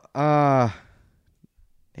 Well,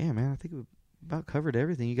 damn, man, I think we about covered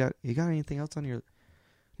everything. You got anything else on your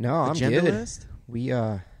agenda I'm good. list? We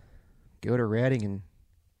go to Reading and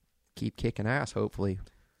keep kicking ass, hopefully.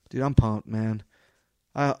 Dude, I'm pumped, man.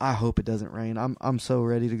 I hope it doesn't rain. I'm so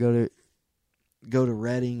ready to go to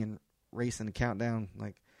Reading and race in the countdown.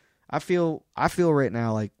 Like, I feel right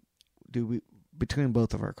now like, dude, between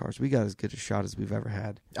both of our cars, we got as good a shot as we've ever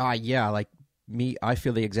had. Yeah, like me, I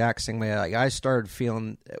feel the exact same way. Like, I started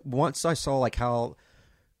feeling once I saw like how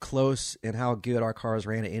close and how good our cars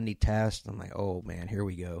ran at Indy test. I'm like, oh man, here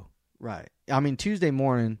we go. Right. I mean, Tuesday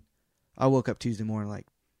morning, I woke up Tuesday morning like,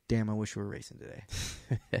 damn, I wish we were racing today.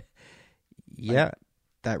 Yeah. Like,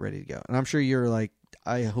 that ready to go. And I'm sure you're like,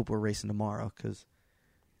 I hope we're racing tomorrow because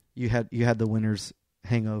you had the winner's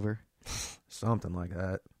hangover. Something like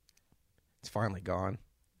that. It's finally gone.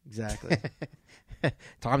 Exactly.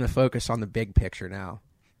 Time to focus on the big picture now.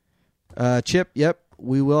 Chip, yep.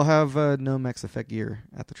 We will have no Mex Effect gear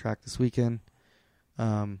at the track this weekend.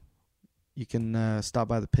 You can stop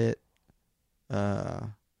by the pit.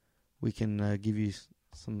 We can give you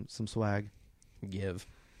some swag. Give.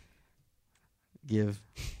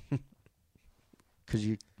 Because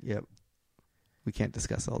we can't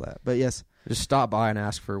discuss all that. But yes. Just stop by and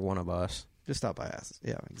ask for one of us. Just stop by us.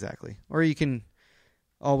 Yeah, exactly. Or you can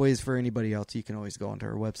always, for anybody else, you can always go onto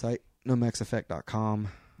our website, nomexeffect.com.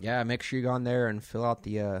 Yeah, make sure you go on there and fill out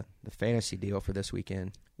the fantasy deal for this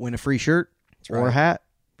weekend. Win a free shirt That's or right. a hat.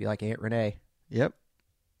 Be like Aunt Renee. Yep.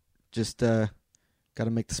 Just got to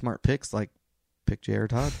make the smart picks, like pick J.R.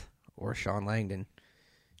 Todd. Or Sean Langdon.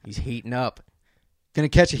 He's heating up. Gonna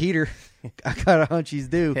catch a heater. I got a hunch he's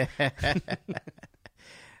due.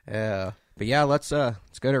 But yeah, let's go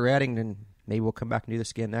to Reading, and maybe we'll come back and do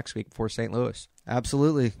this again next week before St. Louis.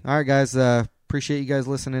 Absolutely. All right, guys. Appreciate you guys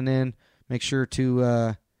listening in. Make sure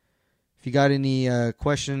to, if you got any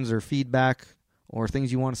questions or feedback or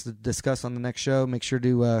things you want us to discuss on the next show, make sure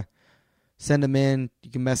to send them in.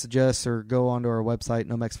 You can message us or go onto our website,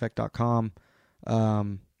 nomexeffect.com.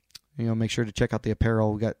 Make sure to check out the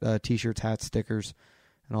apparel. We got T-shirts, hats, stickers,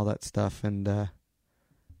 and all that stuff. And I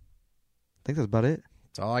think that's about it.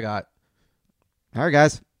 That's all I got. All right,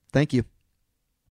 guys. Thank you.